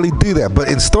can't really do that. But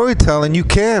in storytelling, you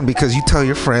can, because you tell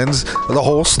your friends the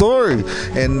whole story,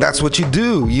 and that's what you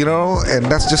do, and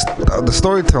that's just the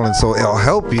storytelling. So it'll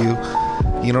help you.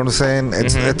 You know what I'm saying?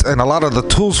 It's and a lot of the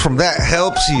tools from that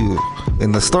helps you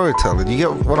in the storytelling. You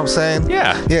get what I'm saying?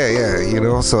 Yeah.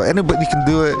 Yeah. So anybody can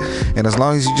do it, and as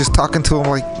long as you're just talking to them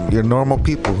like you're normal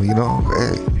people,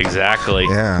 hey. Exactly.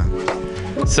 Yeah.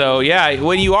 So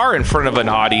when you are in front of an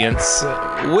audience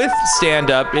with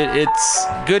stand-up, it's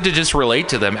good to just relate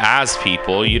to them as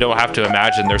people. You don't have to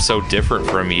imagine they're so different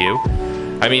from you.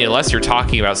 Unless you're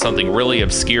talking about something really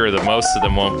obscure that most of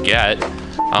them won't get.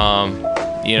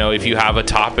 If you have a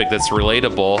topic that's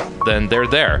relatable, then they're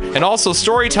there. And also,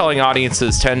 storytelling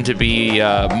audiences tend to be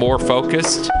more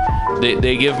focused.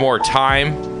 They give more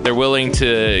time. They're willing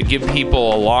to give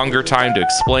people a longer time to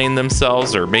explain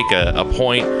themselves or make a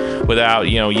point without,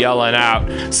 yelling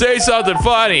out, say something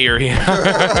funny, or,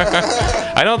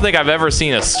 I don't think I've ever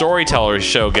seen a storyteller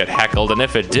show get heckled, and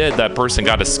if it did, that person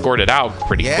got escorted out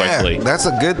pretty quickly. That's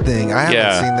a good thing. I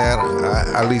haven't seen that,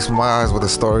 at least my eyes, with the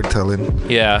storytelling.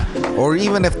 Yeah. Or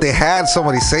even if they had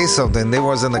somebody say something,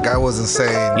 the guy wasn't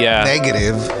saying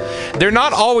negative. They're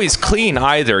not always clean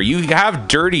either. You have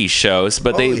dirty shows,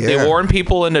 but they warn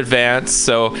people in advance.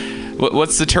 So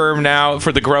what's the term now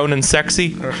for the grown and sexy?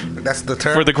 That's the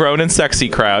term? For the grown and sexy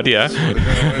crowd, yeah.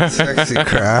 Sexy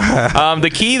crowd. The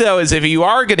key, though, is if you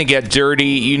are going to get dirty,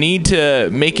 you need to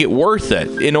make it worth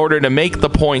it in order to make the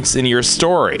points in your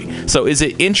story. So is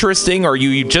it interesting, or are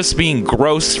you just being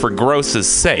gross for gross's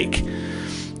sake?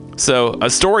 So a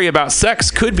story about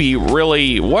sex could be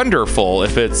really wonderful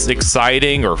if it's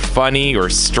exciting or funny or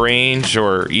strange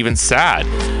or even sad.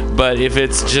 But if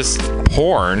it's just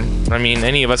porn,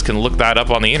 any of us can look that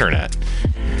up on the internet.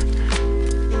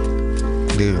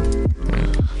 Dude,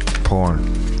 porn.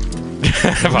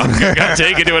 I got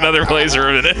taken to another place for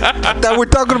a minute. That we're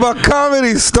talking about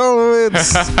comedy,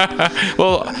 Stolowitz.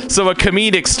 Well, so a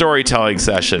comedic storytelling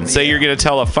session. Say you're going to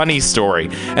tell a funny story.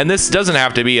 And this doesn't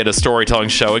have to be at a storytelling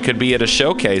show. It could be at a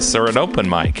showcase or an open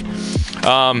mic.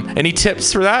 Any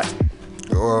tips for that?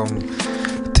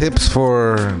 Tips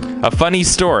for a funny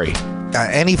story.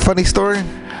 Any funny story?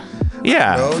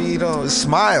 Yeah.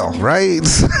 Smile, right?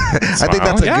 I think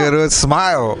that's a good one.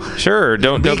 Smile. Sure.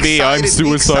 Don't be I'm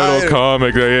suicidal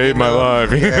comic. I hate my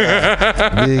life.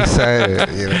 Yeah. Be excited.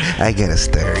 I get a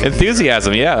stare.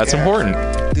 Enthusiasm. Yeah, that's important.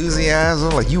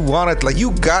 Enthusiasm, like you want it, like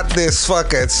you got this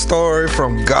fucking story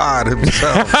from God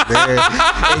himself, man,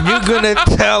 and you're gonna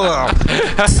tell him.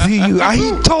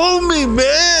 He told me,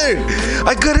 man,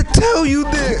 I gotta tell you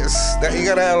this. That you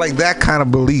gotta have like that kind of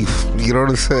belief. You know what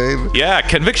I'm saying? Yeah,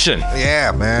 conviction.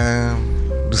 Yeah,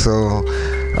 man. So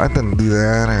I didn't do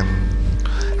that, and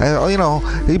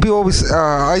people always.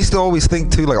 I used to always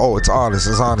think too, like, oh, it's honest.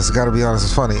 It's gotta be honest.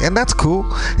 It's funny, and that's cool.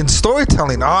 In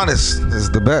storytelling, honest is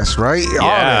the best, right?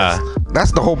 Yeah. Honest.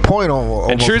 That's the whole point.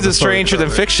 And truth is stranger than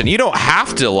fiction. You don't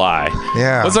have to lie.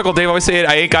 Yeah. What's Uncle Dave always say?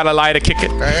 I ain't gotta lie to kick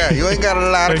it. Yeah, you ain't gotta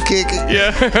lie to kick it.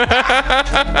 Yeah.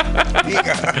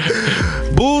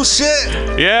 Bullshit.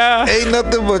 Yeah. Ain't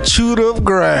nothing but chewed up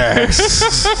grass.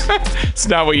 It's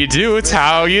not what you do. It's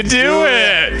how you do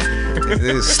it.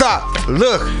 Stop.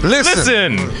 Look.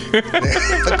 Listen.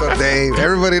 Uncle Dave.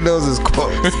 Everybody knows his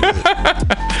quotes.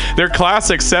 They're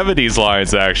classic 70s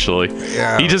lines, actually.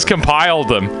 Yeah. He just compiled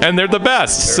them, and they're the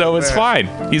best, so it's fine.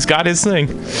 He's got his thing.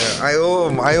 Yeah, I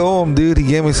owe him, dude. He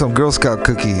gave me some Girl Scout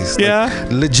cookies. Yeah.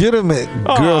 Like, legitimate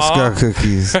Girl Scout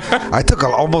cookies. I took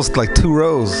almost like 2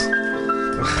 rows.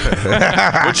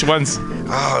 Which ones?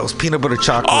 Oh, it was peanut butter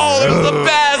chocolate. Oh, it was the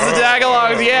best. The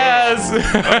tag-alongs, yes.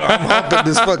 I'm humping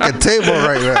this fucking table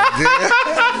right now.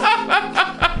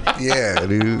 Yeah,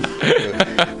 dude.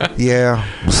 Yeah.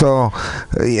 So,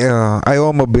 I owe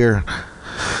him a beer.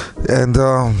 And,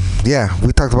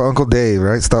 we talked about Uncle Dave,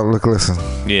 right? Stop, look, listen.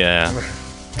 Yeah.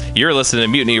 You're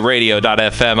listening to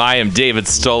MutinyRadio.fm. I am David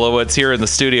Stolowitz here in the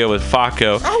studio with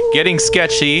Faco, getting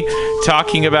sketchy,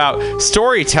 talking about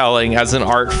storytelling as an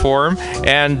art form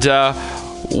and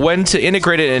when to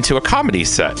integrate it into a comedy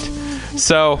set.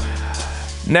 So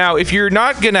now, if you're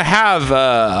not going to have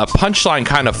a punchline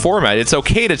kind of format, it's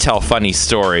okay to tell funny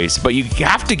stories, but you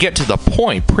have to get to the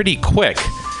point pretty quick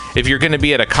if you're going to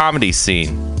be at a comedy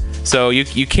scene. So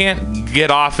you can't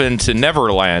get off into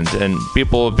Neverland and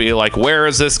people will be like, where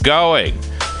is this going?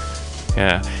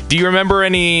 Yeah. Do you remember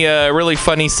any really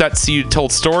funny sets you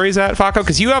told stories at, Faco?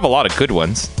 Because you have a lot of good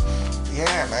ones.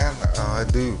 Yeah, man. I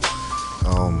do.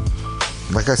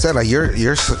 Like I said, at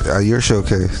your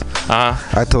showcase,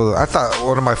 I thought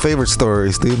one of my favorite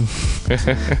stories, dude.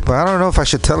 But I don't know if I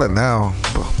should tell it now.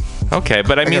 Okay,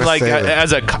 but I mean, like,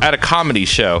 at a comedy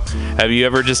show, have you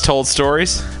ever just told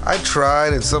stories? I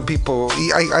tried, and some people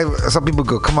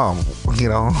go, come on,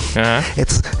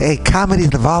 it's comedy's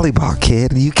the volleyball,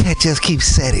 kid. You can't just keep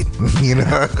setting,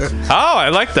 Oh, I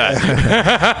like that.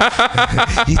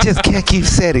 You just can't keep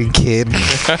setting, kid.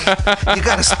 You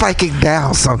gotta spike it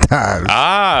down sometimes.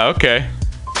 Ah, okay.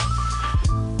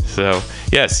 So,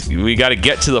 yes, we got to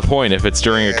get to the point if it's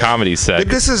during a comedy set. But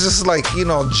this is just like,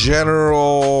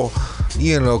 general,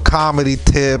 comedy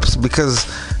tips, because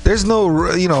there's no,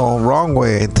 wrong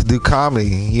way to do comedy.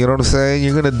 You know what I'm saying?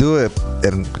 You're going to do it.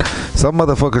 And some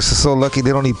motherfuckers are so lucky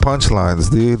they don't need punchlines,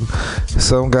 dude.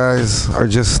 Some guys are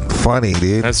just funny,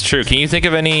 dude. That's true. Can you think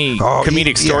of any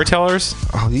comedic storytellers?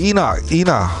 Oh, Enoch.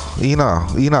 Yeah,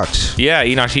 Enoch.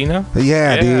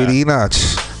 Yeah, dude, Enoch.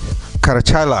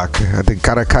 Karakailak. I think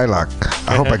Karakailak.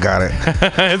 I hope I got it.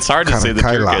 It's hard to say the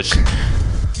Turkish.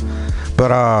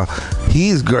 But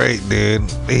he's great, dude.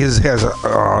 He has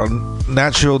a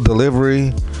natural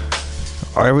delivery.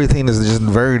 Everything is just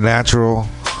very natural.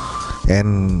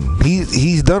 And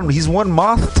he's won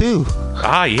Moth too.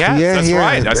 Ah, yeah, that's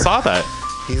right. I saw that.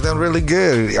 He's done really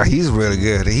good. He's really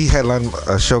good. He headlined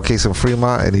a showcase in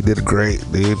Fremont, and he did great,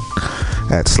 dude.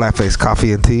 At Slapface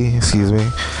Coffee and Tea, excuse me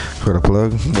for the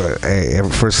plug. But hey,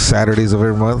 every first Saturdays of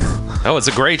every month. Oh, it's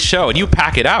a great show, and you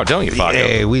pack it out, don't you, Faco?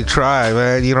 Hey, we try,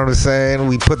 man. You know what I'm saying?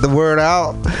 We put the word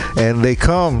out, and they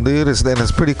come, dude. It's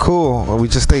pretty cool. We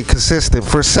just stay consistent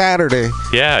for Saturday.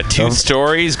 Yeah, 2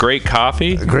 stories, great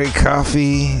coffee. Great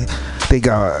coffee. They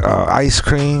got ice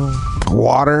cream.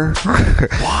 Water.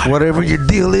 Whatever your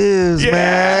deal is,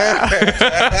 man.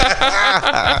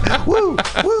 Woo.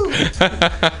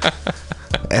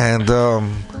 And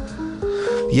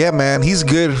yeah, man, he's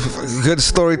good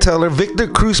storyteller. Victor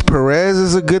Cruz Perez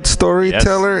is a good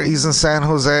storyteller. Yes. He's in San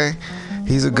Jose,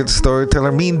 He's a good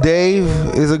storyteller. Mean Dave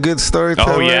is a good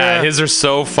storyteller. Oh yeah, his are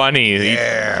so funny.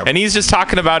 Yeah. And he's just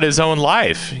talking about his own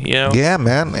life, you know. Yeah,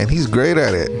 man, and he's great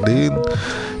at it, dude.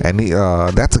 And he,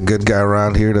 that's a good guy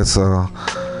around here. That's a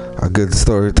good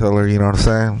storyteller. You know what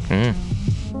I'm saying?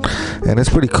 And it's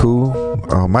pretty cool.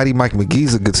 Mighty Mike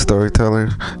McGee's a good storyteller.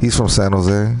 He's from San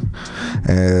Jose.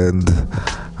 And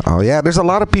yeah, there's a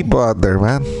lot of people out there,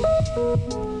 man.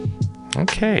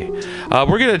 Okay.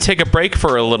 We're going to take a break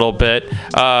for a little bit.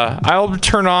 I'll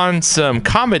turn on some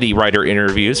comedy writer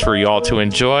interviews for you all to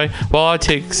enjoy while I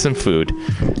take some food.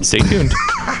 Stay tuned.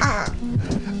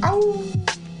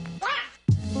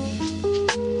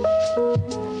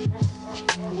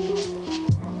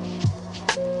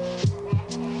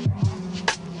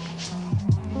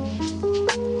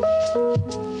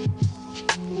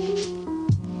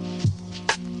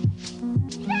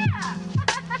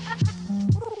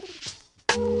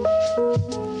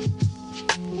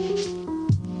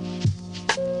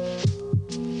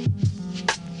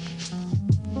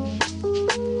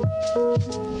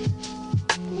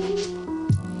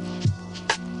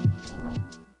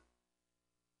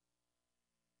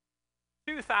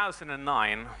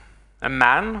 2009, a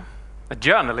man, a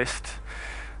journalist,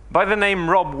 by the name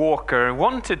Rob Walker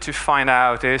wanted to find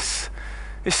out is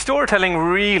storytelling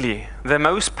really the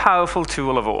most powerful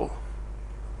tool of all?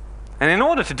 And in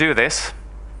order to do this,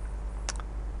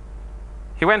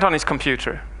 he went on his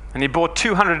computer and he bought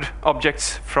 200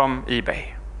 objects from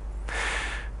eBay.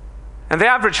 And the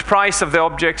average price of the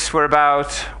objects were about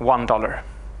 $1.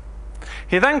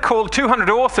 He then called 200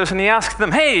 authors and he asked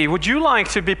them, hey, would you like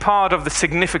to be part of the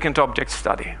significant object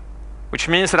study? Which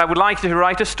means that I would like you to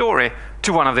write a story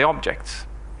to one of the objects.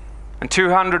 And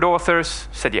 200 authors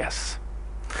said yes.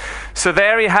 So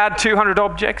there he had 200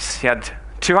 objects, he had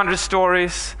 200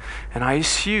 stories, and I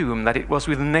assume that it was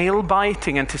with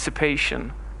nail-biting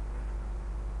anticipation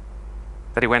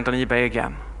that he went on eBay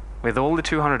again with all the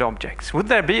 200 objects. Would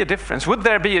there be a difference? Would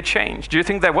there be a change? Do you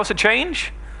think there was a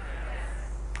change?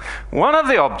 One of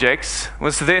the objects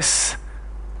was this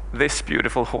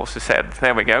beautiful horse's head.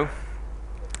 There we go.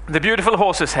 The beautiful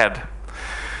horse's head.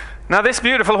 Now this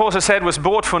beautiful horse's head was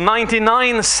bought for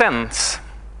 99 cents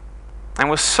and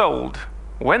was sold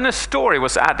when the story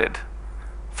was added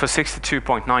for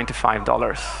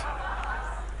 $62.95.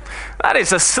 That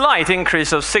is a slight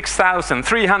increase of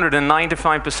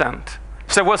 6,395%.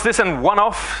 So was this a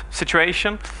one-off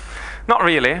situation? Not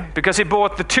really, because he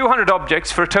bought the 200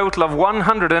 objects for a total of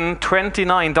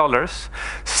 $129,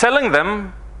 selling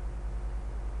them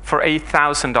for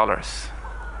 $8,000.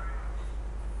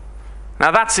 Now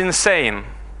that's insane.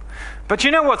 But you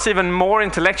know what's even more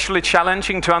intellectually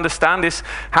challenging to understand is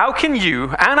how can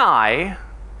you and I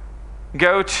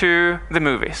go to the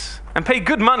movies and pay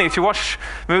good money to watch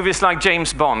movies like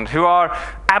James Bond, who are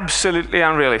absolutely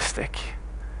unrealistic.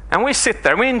 And we sit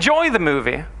there, we enjoy the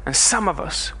movie, and some of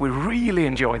us, we really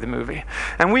enjoy the movie.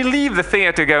 And we leave the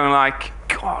theater going like,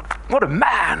 God, what a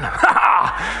man.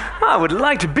 I would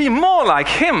like to be more like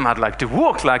him. I'd like to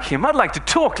walk like him. I'd like to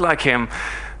talk like him.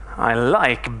 I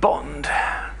like Bond.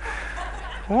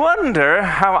 Wonder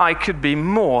how I could be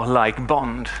more like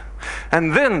Bond.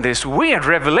 And then this weird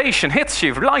revelation hits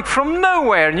you like from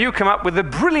nowhere, and you come up with a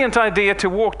brilliant idea to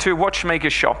walk to a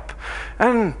watchmaker's shop.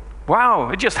 And wow,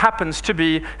 it just happens to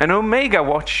be an Omega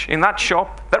watch in that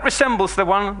shop that resembles the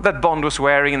one that Bond was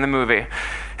wearing in the movie.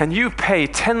 And you pay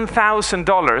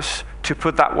 $10,000 to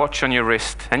put that watch on your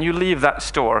wrist, and you leave that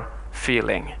store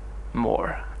feeling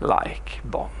more like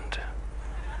Bond.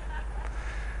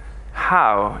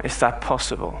 How is that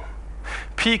possible?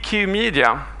 PQ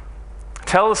Media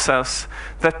tells us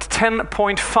that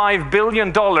 $10.5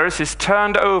 billion is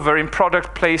turned over in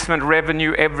product placement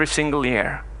revenue every single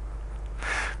year.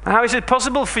 How is it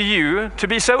possible for you to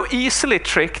be so easily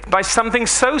tricked by something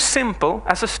so simple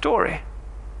as a story?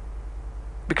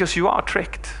 Because you are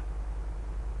tricked.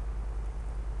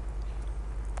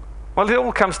 Well, it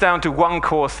all comes down to one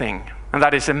core thing, and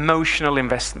that is emotional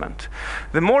investment.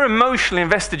 The more emotionally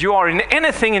invested you are in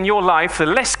anything in your life, the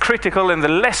less critical and the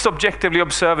less objectively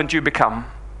observant you become.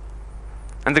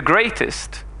 And the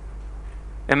greatest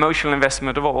emotional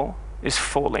investment of all is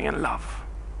falling in love.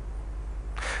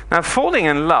 Now, falling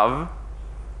in love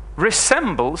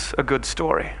resembles a good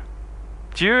story.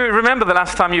 Do you remember the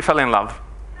last time you fell in love?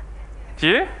 Do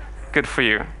you? Good for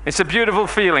you. It's a beautiful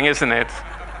feeling, isn't it?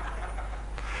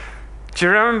 Do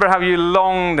you remember how you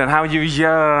longed and how you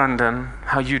yearned and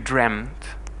how you dreamt?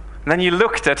 And then you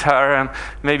looked at her and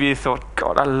maybe you thought,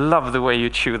 God, I love the way you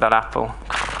chew that apple.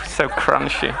 It's so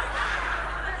crunchy.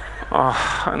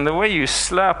 Oh, and the way you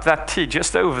slurp that tea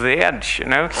just over the edge, you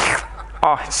know.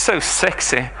 Oh, it's so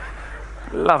sexy.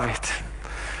 Love it.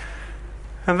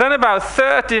 And then about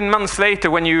 13 months later,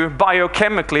 when you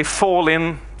biochemically fall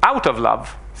out of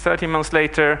love, 13 months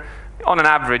later, on an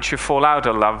average, you fall out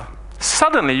of love.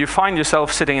 Suddenly, you find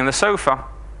yourself sitting in the sofa.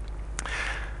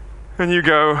 And you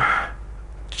go,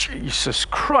 Jesus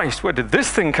Christ, where did this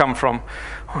thing come from?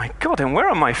 Oh my God, and where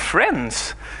are my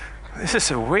friends? This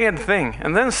is a weird thing.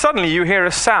 And then suddenly you hear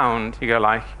a sound. You go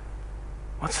like,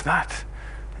 what's that?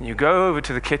 And you go over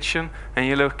to the kitchen and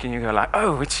you look and you go like,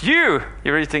 oh, it's you.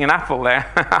 You're eating an apple there.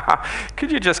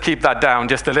 Could you just keep that down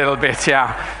just a little bit?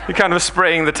 Yeah. You're kind of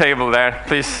spraying the table there.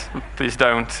 Please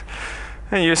don't.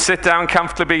 And you sit down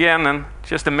comfortably again, and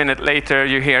just a minute later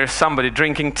you hear somebody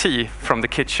drinking tea from the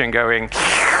kitchen going,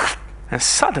 and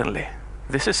suddenly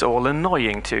this is all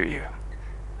annoying to you.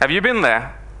 Have you been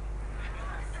there?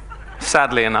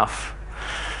 Sadly enough.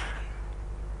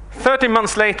 30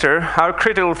 months later, our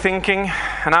critical thinking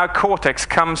and our cortex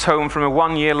comes home from a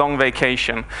 1-year-long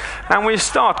vacation, and we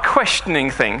start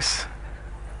questioning things.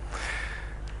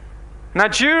 Now,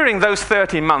 during those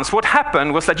 30 months, what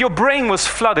happened was that your brain was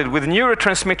flooded with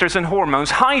neurotransmitters and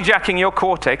hormones, hijacking your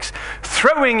cortex,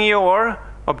 throwing your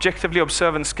objectively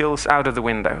observant skills out of the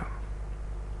window.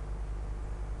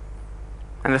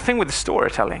 And the thing with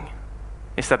storytelling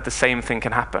is that the same thing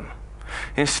can happen.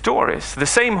 In stories, the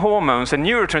same hormones and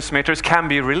neurotransmitters can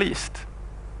be released.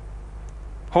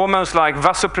 Hormones like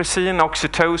vasopressin,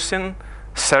 oxytocin,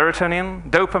 serotonin,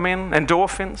 dopamine,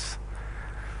 endorphins.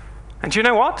 And you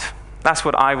know what? That's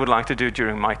what I would like to do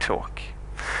during my talk.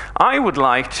 I would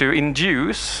like to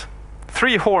induce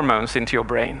 3 hormones into your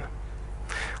brain.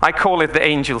 I call it the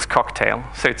angel's cocktail,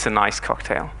 so it's a nice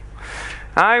cocktail.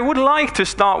 I would like to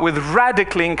start with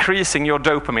radically increasing your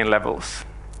dopamine levels.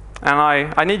 And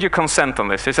I need your consent on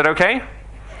this. Is it okay?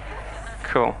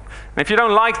 Cool. And if you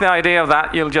don't like the idea of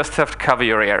that, you'll just have to cover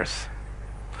your ears.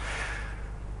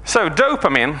 So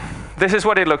dopamine, this is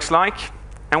what it looks like.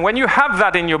 And when you have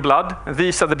that in your blood,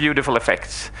 these are the beautiful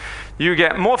effects. You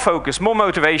get more focus, more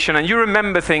motivation, and you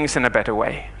remember things in a better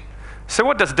way. So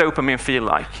what does dopamine feel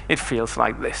like? It feels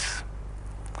like this.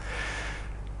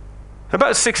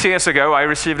 About 6 years ago, I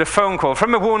received a phone call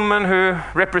from a woman who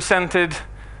represented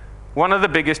one of the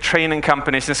biggest training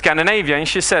companies in Scandinavia, and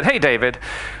she said, hey David,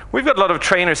 we've got a lot of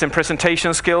trainers in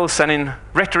presentation skills and in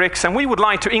rhetorics, and we would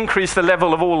like to increase the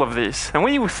level of all of these, and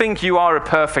we think you are a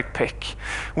perfect pick.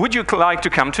 Would you like to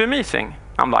come to a meeting?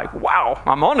 I'm like, wow,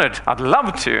 I'm honored, I'd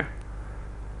love to.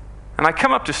 And I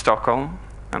come up to Stockholm,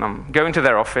 and I'm going to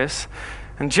their office,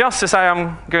 and just as I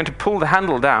am going to pull the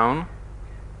handle down,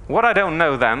 what I don't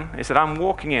know then is that I'm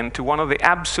walking into one of the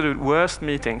absolute worst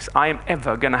meetings I am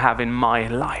ever going to have in my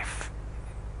life.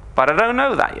 But I don't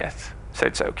know that yet, so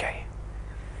it's okay.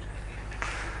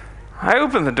 I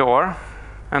open the door,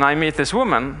 and I meet this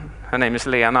woman. Her name is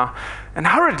Lena. And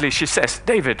hurriedly she says,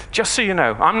 David, just so you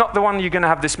know, I'm not the one you're going to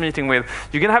have this meeting with.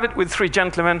 You're going to have it with 3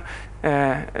 gentlemen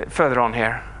further on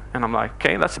here. And I'm like,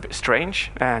 okay, that's a bit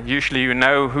strange. Usually you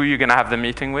know who you're going to have the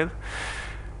meeting with.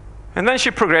 And then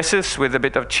she progresses with a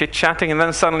bit of chit-chatting, and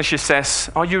then suddenly she says,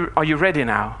 are you ready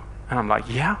now? And I'm like,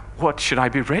 yeah, what should I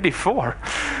be ready for?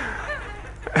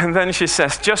 And then she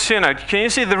says, just so you know, can you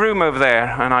see the room over there?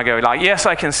 And I go like, yes,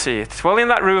 I can see it. Well, in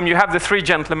that room you have the 3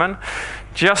 gentlemen.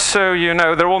 Just so you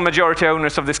know, they're all majority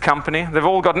owners of this company. They've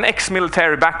all got an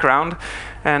ex-military background,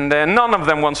 and none of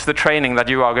them wants the training that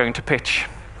you are going to pitch.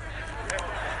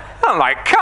 I'm like,